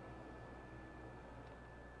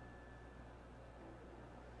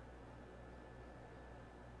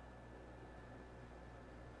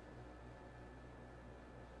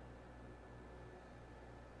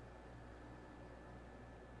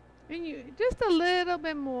 And you just a little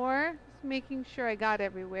bit more, just making sure I got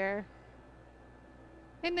everywhere.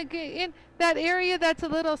 In that area that's a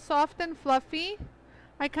little soft and fluffy,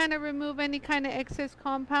 I kind of remove any kind of excess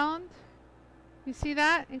compound. You see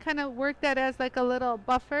that? And kind of work that as like a little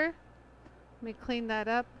buffer. Let me clean that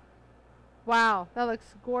up. Wow, that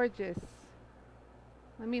looks gorgeous.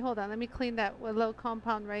 Hold on, let me clean that with a little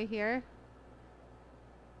compound right here.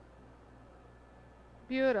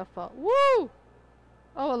 Beautiful. Woo!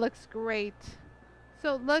 Oh, it looks great.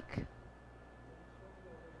 So look.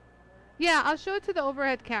 Yeah, I'll show it to the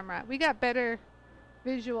overhead camera. We got better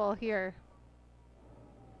visual here.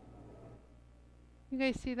 You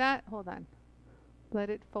guys see that? Hold on.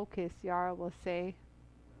 Let it focus, Yara will say.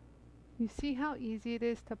 You see how easy it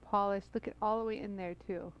is to polish? Look at all the way in there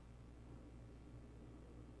too.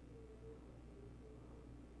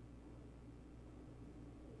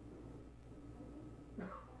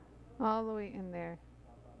 All the way in there.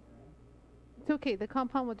 It's okay. The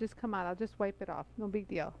compound will just come out. I'll just wipe it off. No big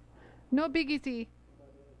deal. No biggie.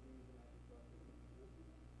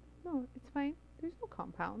 No, it's fine. There's no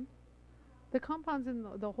compound. The compound's in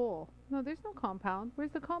the hole. No, there's no compound.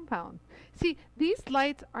 Where's the compound? See, these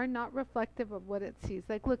lights are not reflective of what it sees.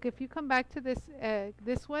 Like, look, if you come back to this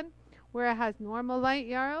this one where it has normal light,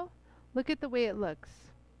 Yarrow, look at the way it looks.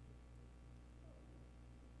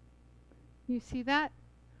 You see that?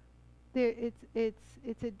 There,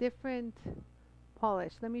 it's a different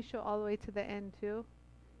polish. Let me show all the way to the end too.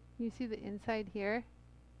 You see the inside here?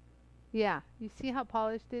 Yeah, you see how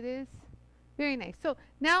polished it is? Very nice. So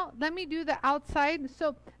now let me do the outside.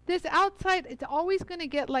 So this outside, it's always going to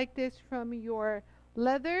get like this from your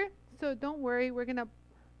leather. So don't worry, we're going to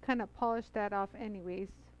kind of polish that off anyways.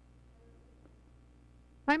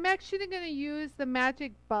 I'm actually going to use the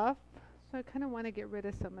magic buff. So I kind of want to get rid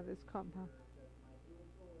of some of this compound.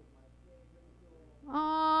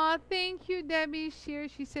 Aw, thank you, Debbie Shear.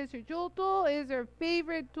 She says her jewel tool is her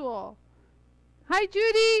favorite tool. Hi,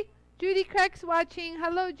 Judy. Judy Crack's watching.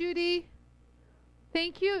 Hello, Judy.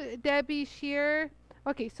 Thank you, Debbie Shear.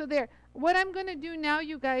 Okay, so there. What I'm going to do now,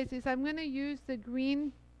 you guys, is I'm going to use the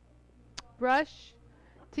green brush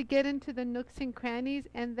to get into the nooks and crannies,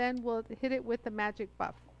 and then we'll hit it with the magic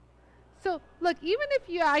buff. So, look, even if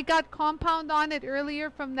I got compound on it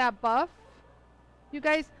earlier from that buff, you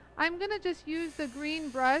guys, I'm going to just use the green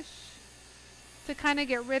brush to kind of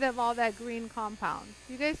get rid of all that green compound.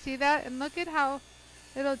 You guys see that? And look at how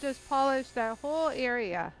it'll just polish that whole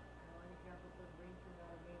area.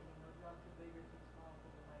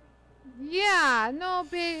 Yeah, no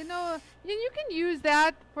big, no. You can use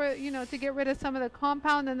that for, to get rid of some of the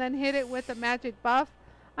compound and then hit it with the magic buff.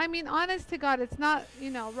 I mean, honest to God, it's not,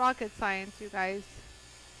 rocket science, you guys.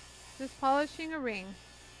 Just polishing a ring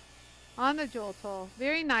on the jewel tool.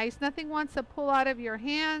 Very nice. Nothing wants to pull out of your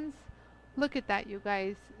hands. Look at that, you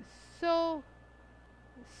guys. So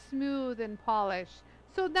smooth and polished.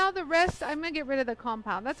 So now the rest, I'm going to get rid of the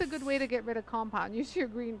compound. That's a good way to get rid of compound. Use your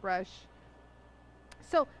green brush.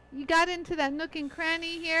 So you got into that nook and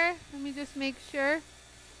cranny here. Let me just make sure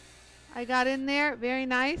I got in there. Very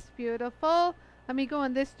nice. Beautiful. Let me go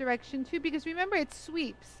in this direction too, because remember it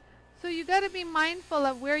sweeps. So you got to be mindful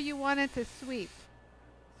of where you want it to sweep.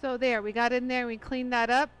 So there, we got in there. We cleaned that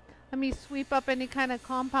up. Let me sweep up any kind of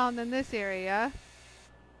compound in this area.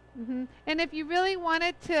 And if you really want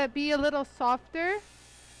it to be a little softer,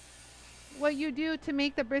 what you do to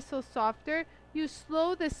make the bristles softer, you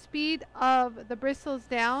slow the speed of the bristles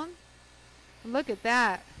down. Look at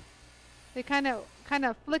that. They kind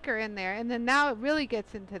of flicker in there, and then now it really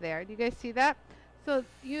gets into there. Do you guys see that? So,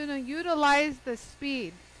 utilize the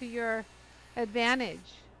speed to your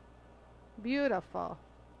advantage. Beautiful.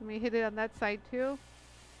 Let me hit it on that side too.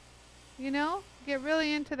 Get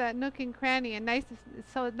really into that nook and cranny, and nice.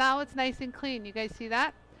 So now it's nice and clean. You guys see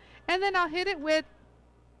that? And then I'll hit it with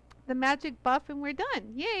the magic buff and we're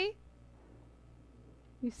done. Yay.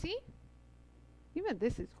 You see? Even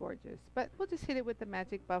this is gorgeous. But we'll just hit it with the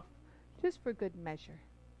magic buff just for good measure.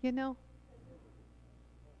 You know?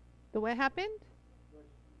 The what happened?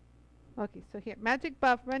 Okay, so here. Magic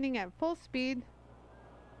buff running at full speed.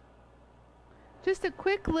 Just a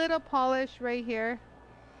quick little polish right here.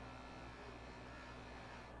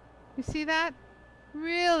 You see that?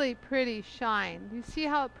 Really pretty shine. You see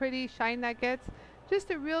how pretty shine that gets? Just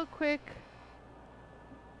a real quick,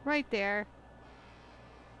 right there.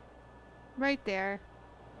 Right there.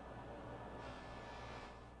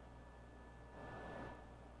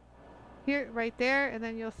 Here, right there, and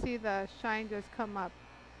then you'll see the shine just come up.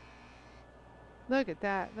 Look at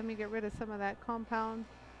that. Let me get rid of some of that compound.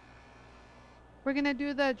 We're going to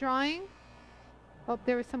do the drawing. Oh,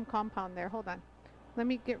 there was some compound there. Hold on. Let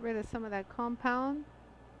me get rid of some of that compound.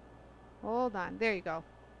 Hold on. There you go.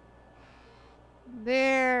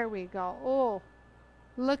 There we go. Oh,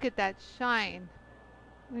 look at that shine.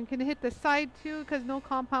 And can hit the side too because no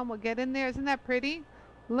compound will get in there. Isn't that pretty?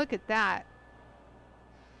 Look at that.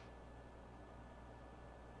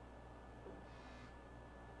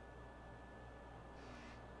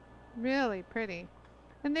 Really pretty.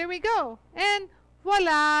 And there we go. And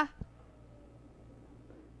voila.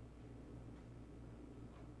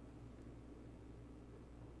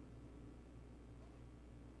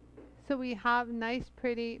 So we have nice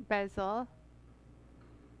pretty bezel.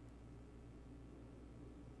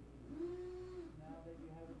 Now that you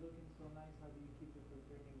have it looking so nice, how do you keep it from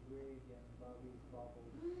turning gray again, Bobby's bubbles?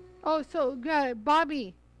 Oh, so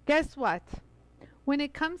Bobby, guess what? When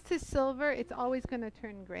it comes to silver, it's always going to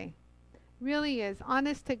turn gray. Really is.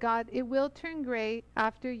 Honest to God, it will turn gray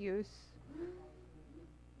after use.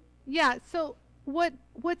 Yeah, so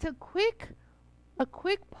what's a quick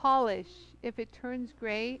polish if it turns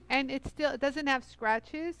gray and it doesn't have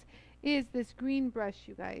scratches is this green brush,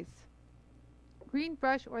 you guys. Green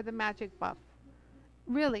brush or the magic buff.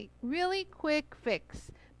 Really, really quick fix.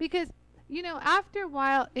 Because, you know, after a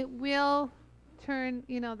while it will turn,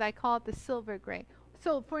 you know, I call it the silver gray.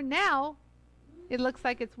 So for now, it looks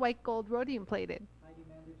like it's white gold rhodium plated. Heidi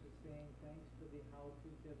Manders is saying thanks for the how-to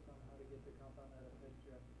tips on how to get the compound out of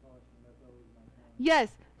texture after polishing. That's always my point. Yes.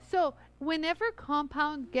 So whenever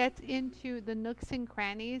compound gets into the nooks and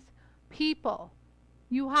crannies, people,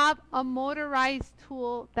 you have a motorized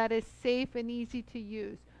tool that is safe and easy to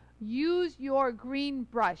use. Use your green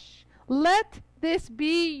brush. Let this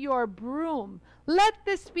be your broom. Let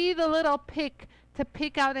this be the little pick to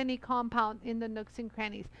pick out any compound in the nooks and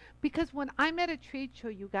crannies. Because when I'm at a trade show,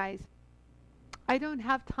 you guys, I don't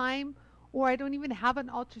have time or I don't even have an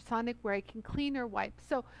ultrasonic where I can clean or wipe.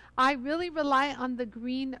 So I really rely on the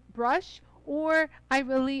green brush, or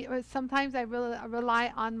sometimes I really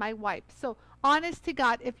rely on my wipes. So honest to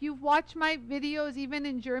God, if you've watched my videos even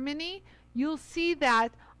in Germany, you'll see that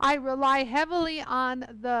I rely heavily on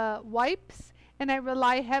the wipes and I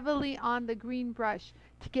rely heavily on the green brush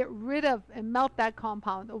to get rid of and melt that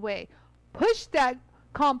compound away. Push that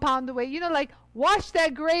compound away. You know, like wash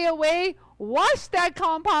that gray away, wash that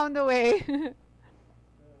compound away.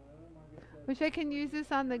 Wish I can use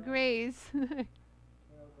this on the grays.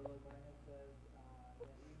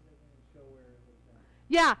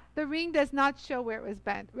 Yeah, the ring does not show where it was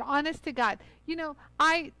bent. Honest to God. You know,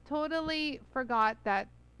 I totally forgot that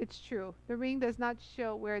it's true. The ring does not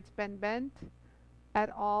show where it's been bent at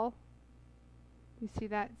all. You see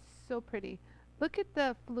that? So pretty. Look at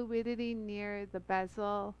the fluidity near the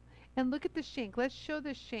bezel. And look at the shank. Let's show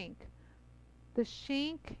the shank. The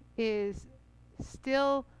shank is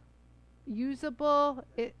still usable.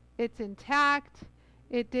 It's intact.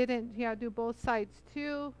 It didn't, yeah, do both sides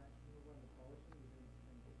too.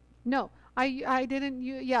 No, I didn't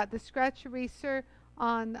use, yeah, the scratch eraser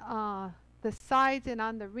on the sides and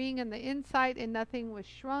on the ring and the inside, and nothing was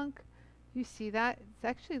shrunk. You see that? It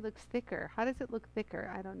actually looks thicker. How does it look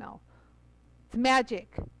thicker? I don't know. It's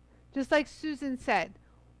magic. Just like Susan said,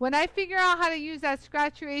 when I figure out how to use that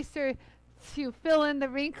scratch eraser to fill in the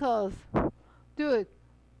wrinkles, dude,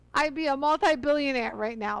 I'd be a multi-billionaire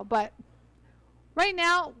right now. But right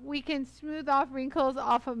now, we can smooth off wrinkles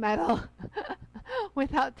off of metal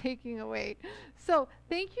without taking away. So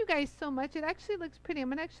thank you guys so much. It actually looks pretty. I'm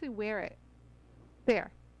going to actually wear it.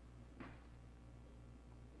 There.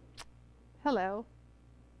 Hello.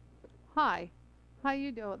 Hi. How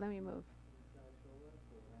you doing? Let me move.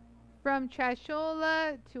 From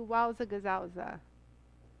Trashola to Wowza Gazowza.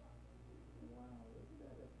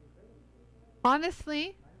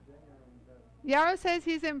 Honestly, Yarrow says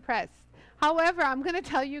he's impressed. However, I'm going to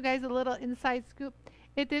tell you guys a little inside scoop.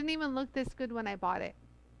 It didn't even look this good when I bought it.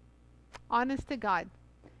 Honest to God.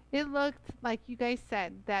 It looked like you guys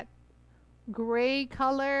said that gray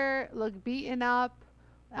color looked beaten up.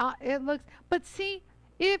 It looks, but see,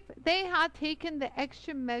 if they had taken the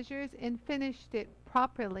extra measures and finished it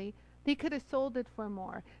properly, they could have sold it for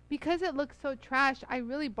more. Because it looks so trash, I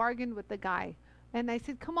really bargained with the guy. And I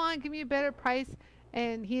said, come on, give me a better price.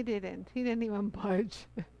 And he didn't. He didn't even budge.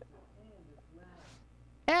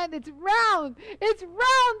 And it's round. It's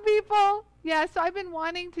round, people. Yeah, so I've been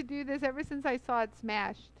wanting to do this ever since I saw it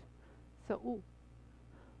smashed. So, ooh.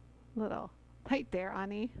 Little tight there,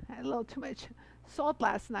 Anie. I had a little too much salt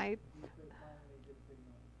last night.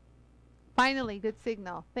 Finally, good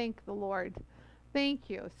signal. Thank the Lord. Thank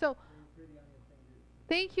you. So,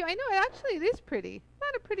 thank you. I know, actually, it is pretty.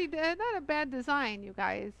 Not a bad design, you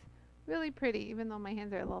guys. Really pretty, even though my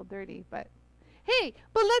hands are a little dirty. But, hey,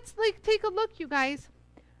 but let's, like, take a look, you guys.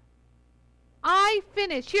 I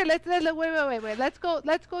finished. Here, wait. Let's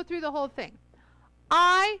go through the whole thing.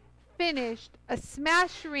 I finished a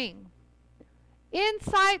smash ring.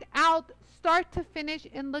 Inside out, start to finish,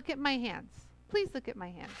 and look at my hands. Please look at my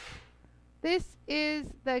hands. This is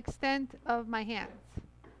the extent of my hands.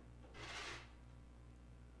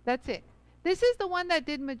 That's it. This is the one that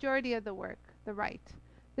did majority of the work, the right.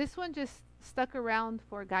 This one just stuck around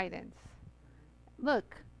for guidance.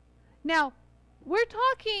 Look. Now, we're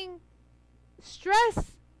talking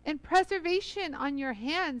stress and preservation on your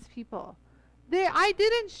hands, people. I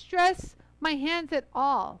didn't stress my hands at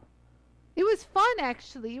all. It was fun,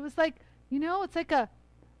 actually. It was like, you know, it's like I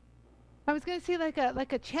was going to say like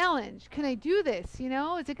a challenge. Can I do this? You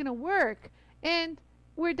know, is it going to work? And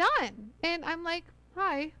we're done. And I'm like,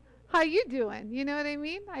 hi, how you doing? You know what I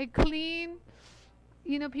mean? I clean.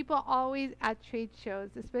 You know, people always at trade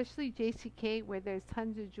shows, especially JCK, where there's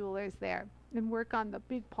tons of jewelers there and work on the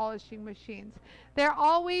big polishing machines. I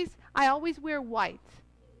always wear white.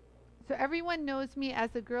 So everyone knows me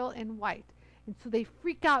as a girl in white. And so they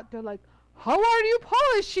freak out. They're like, how are you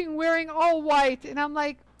polishing wearing all white? And I'm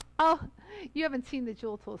like, oh, you haven't seen the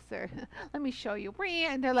jewel tool, sir. Let me show you.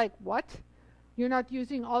 And they're like, what? You're not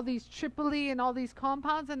using all these Tripoli and all these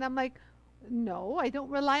compounds? And I'm like, no, I don't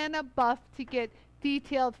rely on a buff to get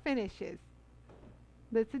detailed finishes.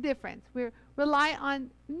 That's the difference. We rely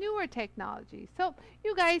on newer technology. So,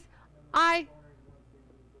 you guys,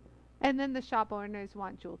 and then the shop owners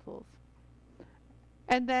want jewel tools.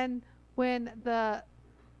 And then when the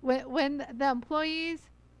employees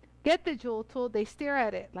get the jewel tool, they stare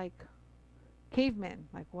at it like cavemen.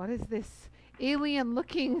 Like, what is this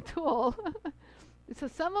alien-looking tool? So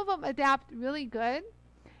some of them adapt really good,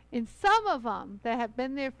 and some of them that have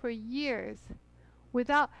been there for years,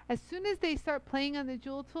 as soon as they start playing on the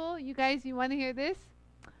jewel tool, you guys, you want to hear this?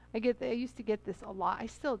 I used to get this a lot. I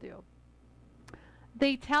still do.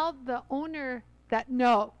 They tell the owner that,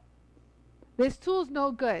 no, this tool's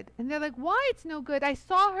no good. And they're like, why it's no good? I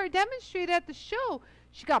saw her demonstrate at the show.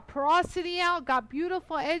 She got porosity out, got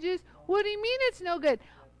beautiful edges. What do you mean it's no good?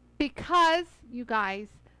 Because, you guys,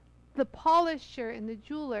 the polisher and the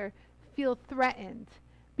jeweler feel threatened.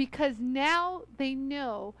 Because now they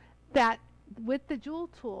know that with the jewel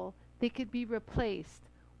tool, they could be replaced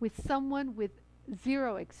with someone with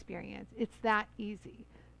zero experience. It's that easy.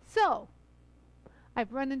 So,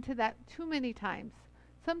 I've run into that too many times.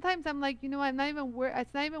 Sometimes I'm like, you know, it's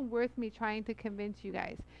not even worth me trying to convince you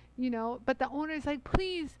guys, you know. But the owner's like,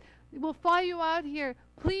 please, we'll fly you out here.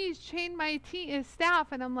 Please train my staff.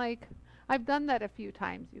 And I'm like, I've done that a few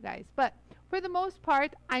times, you guys. But for the most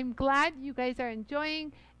part, I'm glad you guys are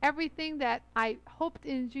enjoying everything that I hoped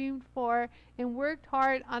and dreamed for and worked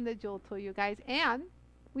hard on the jewel tool, you guys. And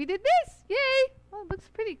we did this. Yay! Oh, it looks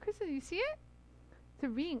pretty. Kristen, do you see it? It's a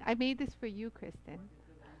ring. I made this for you, Kristen.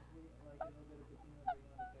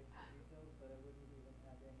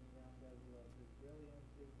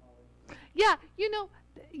 Yeah, you know,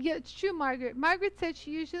 yeah, it's true, Margaret. Margaret said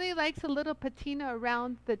she usually likes a little patina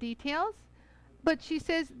around the details, but she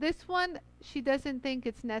says this one, she doesn't think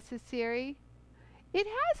it's necessary. It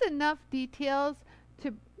has enough details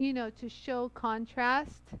to, you know, to show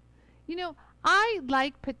contrast. You know, I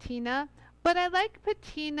like patina, but I like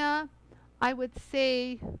patina, I would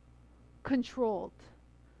say, controlled.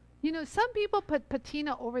 You know, some people put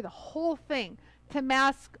patina over the whole thing to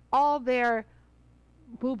mask all their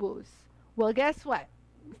boo-boos. Well, guess what?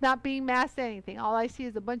 It's not being masked anything. All I see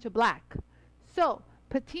is a bunch of black. So,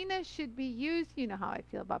 patina should be used, you know how I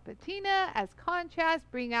feel about patina, as contrast,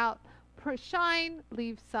 bring out shine,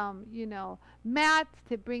 leave some, you know, matte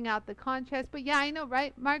to bring out the contrast. But yeah, I know,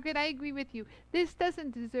 right? Margaret, I agree with you. This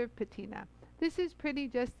doesn't deserve patina. This is pretty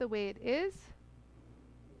just the way it is.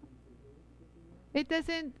 It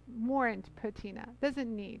doesn't warrant patina.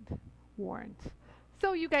 Doesn't need warrant.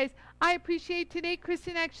 So you guys, I appreciate today.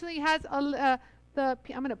 Kristen actually has I'm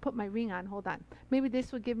going to put my ring on. Hold on. Maybe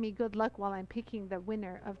this will give me good luck while I'm picking the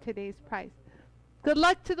winner of today's prize. Good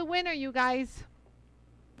luck to the winner, you guys.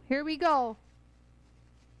 Here we go.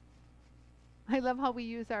 I love how we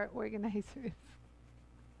use our organizers.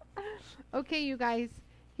 Okay, you guys.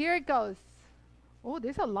 Here it goes. Oh,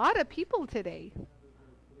 there's a lot of people today.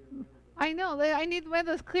 I know. I need one of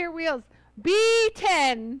those clear wheels.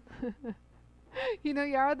 B10. You know,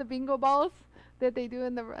 Yara, the bingo balls that they do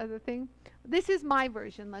in the thing. This is my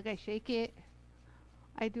version. Like, I shake it.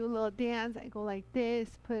 I do a little dance. I go like this,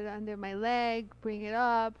 put it under my leg, bring it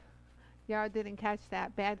up. Yara didn't catch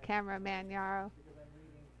that. Bad cameraman, Yara.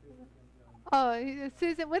 Oh,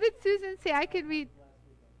 Susan. What did Susan say? I could read.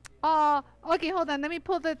 Oh, okay, hold on. Let me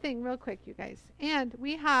pull the thing real quick, you guys. And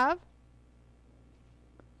we have.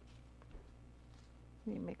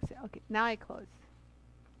 Let me mix it. Okay, now I close.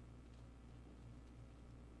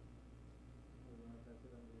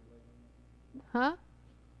 Huh?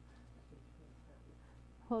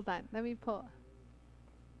 Hold on. Let me pull.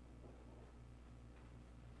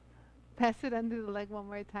 Pass it under the leg one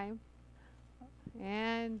more time.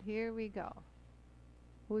 And here we go.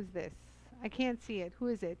 Who's this? I can't see it. Who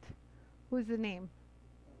is it? Who's the name?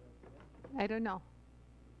 I don't know.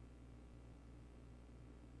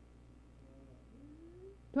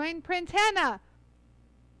 Dwayne Prince Hannah.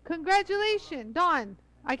 Congratulations. Dawn.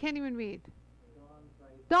 I can't even read.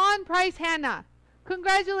 Dawn Price Hannah.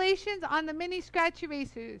 Congratulations on the mini scratch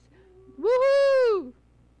erasers. Woohoo!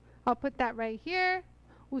 I'll put that right here.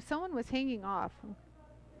 Ooh, someone was hanging off.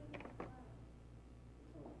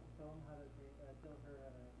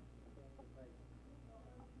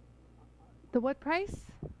 The what price?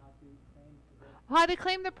 How to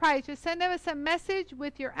claim the prize. Just send us a message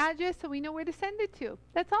with your address so we know where to send it to.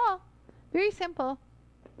 That's all. Very simple.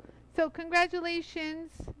 So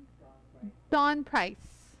congratulations, Dawn Price.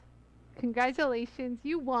 Congratulations.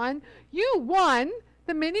 You won. You won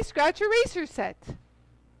the mini scratch eraser set.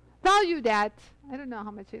 Valued at, I don't know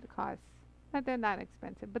how much it costs. They're not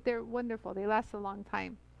expensive, but they're wonderful. They last a long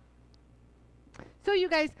time. So you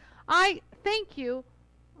guys, I thank you.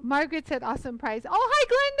 Margaret said awesome prize. Oh, hi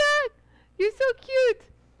Glenda. You're so cute.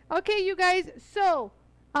 Okay, you guys. So,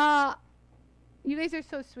 you guys are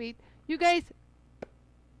so sweet. You guys,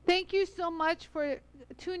 thank you so much for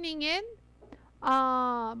tuning in.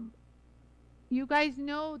 You guys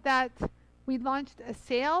know that we launched a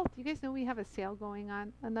sale. Do you guys know we have a sale going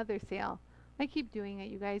on? Another sale. I keep doing it,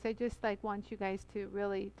 you guys. I just want you guys to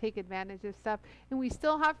really take advantage of stuff. And we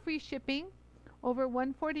still have free shipping over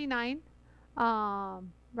 $149.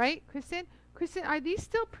 Right, Kristen? Kristen, are these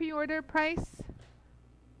still pre-order price?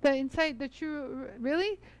 The inside, the true,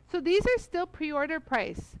 really? So these are still pre-order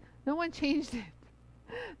price. No one changed it.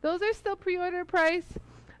 Those are still pre-order price.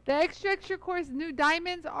 The extra course new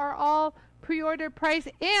diamonds are all pre-order price.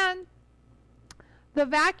 And the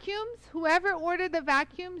vacuums, whoever ordered the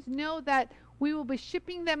vacuums, know that we will be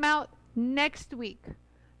shipping them out next week.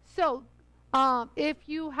 So if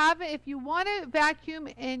you want a vacuum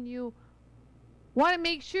and you want to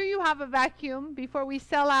make sure you have a vacuum before we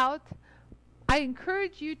sell out, I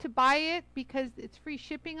encourage you to buy it because it's free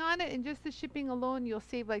shipping on it, and just the shipping alone you'll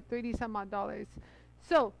save like $30 some odd.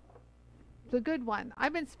 So it's a good one.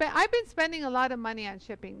 I've been spending a lot of money on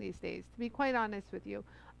shipping these days, to be quite honest with you.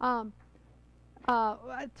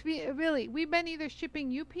 We've been either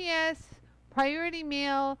shipping UPS, priority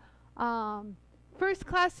mail, first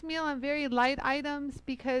class mail, and very light items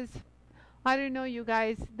because I don't know, you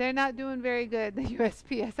guys. They're not doing very good, the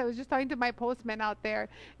USPS. I was just talking to my postman out there.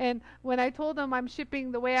 And when I told him I'm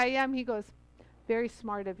shipping the way I am, he goes, very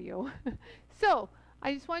smart of you. So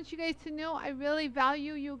I just want you guys to know I really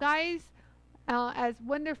value you guys as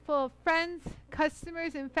wonderful friends,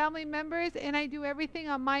 customers, and family members. And I do everything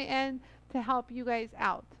on my end to help you guys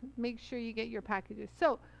out. Make sure you get your packages.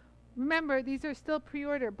 So remember, these are still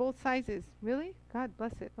pre-order, both sizes. Really? God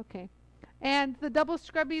bless it. Okay. And the double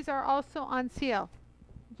scrubbies are also on sale,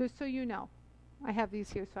 just so you know. I have these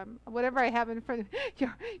here, so whatever I have in front of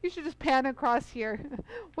you should just pan across here.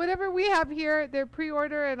 Whatever we have here, they're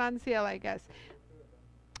pre-order and on sale, I guess.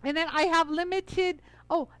 And then I have limited.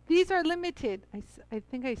 Oh, these are limited. I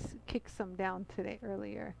think I kicked some down today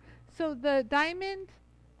earlier. So the diamond,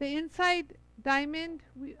 the inside diamond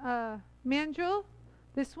mandrel,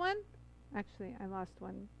 this one. Actually, I lost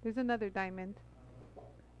one. There's another diamond.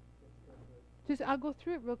 I'll go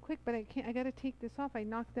through it real quick, but I can't. I gotta take this off. I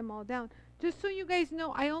knocked them all down. Just so you guys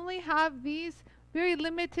know, I only have these very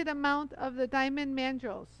limited amount of the diamond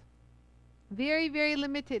mandrels. Very, very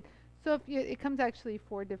limited. So if it comes actually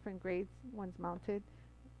 4 different grades. One's mounted.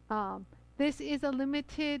 This is a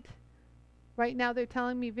limited, right now they're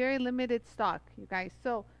telling me very limited stock, you guys.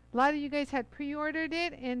 So a lot of you guys had pre-ordered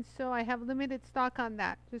it, and so I have limited stock on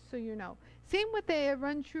that, just so you know. Same with the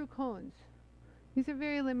Run True cones. These are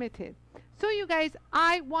very limited. So you guys,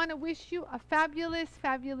 I want to wish you a fabulous,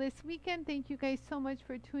 fabulous weekend. Thank you guys so much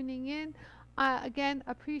for tuning in. Again,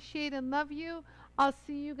 appreciate and love you. I'll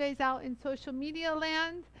see you guys out in social media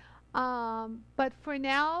land. But for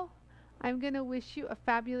now, I'm going to wish you a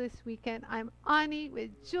fabulous weekend. I'm Anie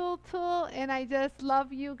with JOOLTOOL, and I just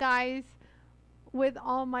love you guys with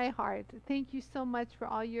all my heart. Thank you so much for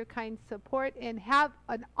all your kind support, and have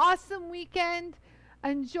an awesome weekend.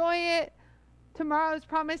 Enjoy it. Tomorrow is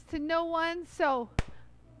promised to no one. So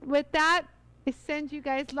with that, I send you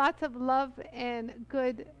guys lots of love and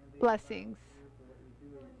good blessings.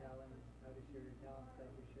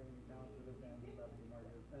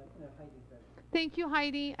 Thank you,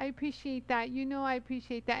 Heidi. I appreciate that. You know I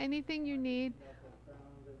appreciate that. Anything you need.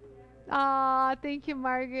 Thank you,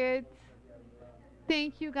 Margaret.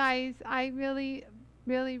 Thank you, guys. I really,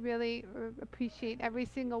 really, really appreciate every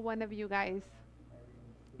single one of you guys.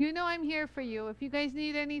 You know I'm here for you. If you guys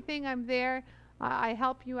need anything, I'm there. I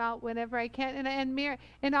help you out whenever I can.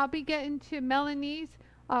 And I'll be getting to Melanie's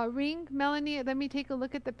ring. Melanie, let me take a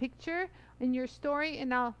look at the picture in your story,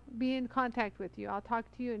 and I'll be in contact with you. I'll talk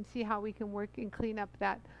to you and see how we can work and clean up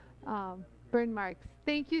that burn marks.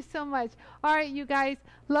 Thank you so much. All right, you guys.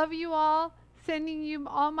 Love you all. Sending you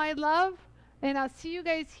all my love. And I'll see you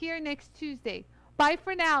guys here next Tuesday. Bye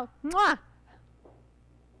for now. Mwah!